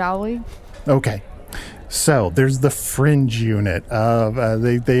then, shall we? Okay. So there's the Fringe unit of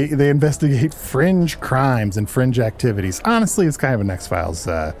they investigate fringe crimes and fringe activities. Honestly, it's kind of an X-Files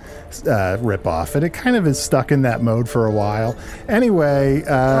ripoff, and it kind of is stuck in that mode for a while. Anyway,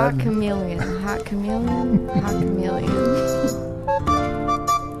 hot chameleon, hot chameleon, hot chameleon.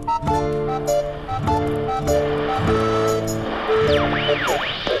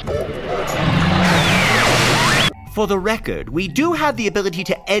 For the record, we do have the ability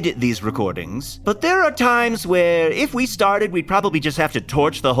to edit these recordings, but there are times where if we started, we'd probably just have to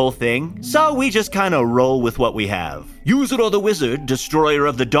torch the whole thing, so we just kind of roll with what we have. User the Wizard, Destroyer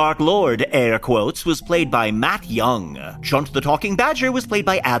of the Dark Lord, air quotes, was played by Matt Young. Chunt the Talking Badger was played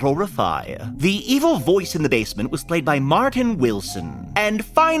by Adol Rafai. The evil voice in the basement was played by Martin Wilson. And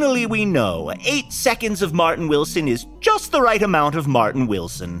finally we know, 8 seconds of Martin Wilson is just the right amount of Martin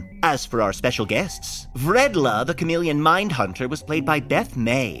Wilson. As for our special guests, Vredla, the Chameleon Mindhunter, was played by Beth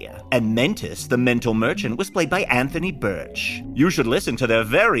May, and Mentis, the Mental Merchant, was played by Anthony Burch. You should listen to their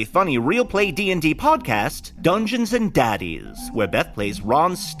very funny Real Play D&D podcast, Dungeons and Daddies, where Beth plays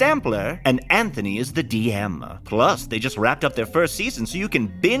Ron Stampler and Anthony is the DM. Plus, they just wrapped up their first season so you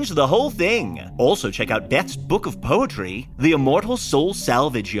can binge the whole thing. Also, check out Beth's book of poetry, The Immortal Soul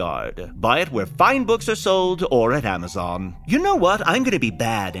Salvage Yard. Buy it where fine books are sold or at Amazon. You know what? I'm gonna be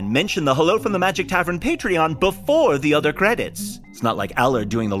bad and mention the Hello from the Magic Tavern Patreon before the other credits. It's not like Allard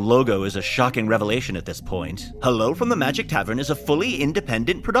doing the logo is a shocking revelation at this point. Hello from the Magic Tavern is a fully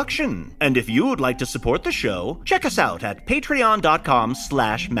independent production. And if you would like to support the show, check us out at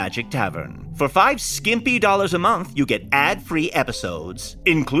patreon.com/Magic Tavern. For $5 skimpy a month, you get ad-free episodes,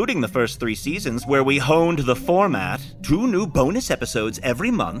 including the first 3 seasons where we honed the format, 2 new bonus episodes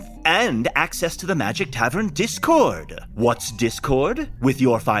every month, and access to the Magic Tavern Discord. What's Discord? With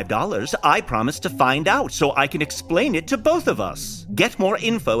your $5, I promise to find out so I can explain it to both of us. Get more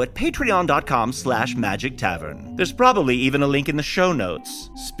info at patreon.com/Magic Tavern. There's probably even a link in the show notes.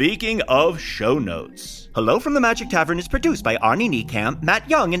 Speaking of show notes, Hello from the Magic Tavern is produced by Arnie Niekamp, Matt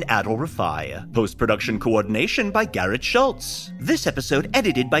Young, and Adol Rafai. Post-production coordination by Garrett Schultz. This episode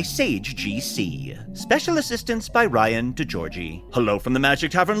edited by Sage GC. Special assistance by Ryan DeGiorgi. Hello from the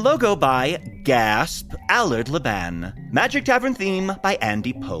Magic Tavern logo by Gasp, Allard Laban. Magic Tavern theme by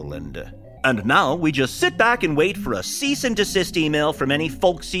Andy Poland. And now we just sit back and wait for a cease and desist email from any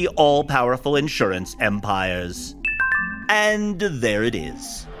folksy, all-powerful insurance empires. And there it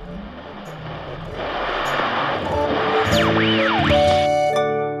is.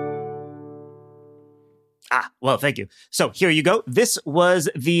 Well, thank you. So here you go. This was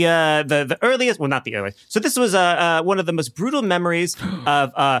the earliest, well, not the earliest. So this was one of the most brutal memories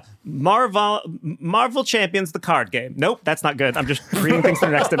of Marvel Champions, the card game. Nope, that's not good. I'm just reading things that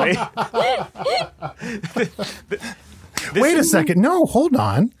are next to me. Wait a second. No, hold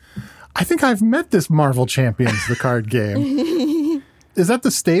on. I think I've met this Marvel Champions, the card game. Is that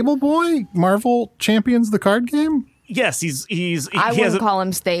the stable boy? Marvel Champions, the card game? Yes, I wouldn't call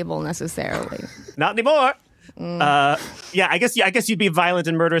him stable necessarily. Not anymore. Yeah, I guess you'd be violent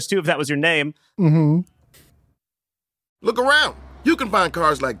and murderous too if that was your name. Mm-hmm. Look around. You can find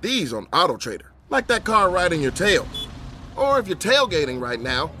cars like these on AutoTrader, like that car riding your tail. Or if you're tailgating right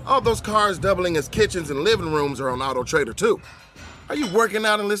now, all those cars doubling as kitchens and living rooms are on AutoTrader too. Are you working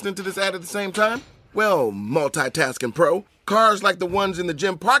out and listening to this ad at the same time? Well, multitasking pro, cars like the ones in the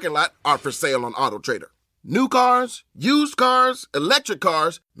gym parking lot are for sale on AutoTrader. New cars, used cars, electric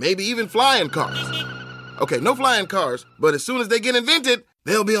cars, maybe even flying cars. Okay, no flying cars, but as soon as they get invented,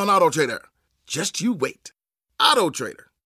 they'll be on AutoTrader. Just you wait. AutoTrader.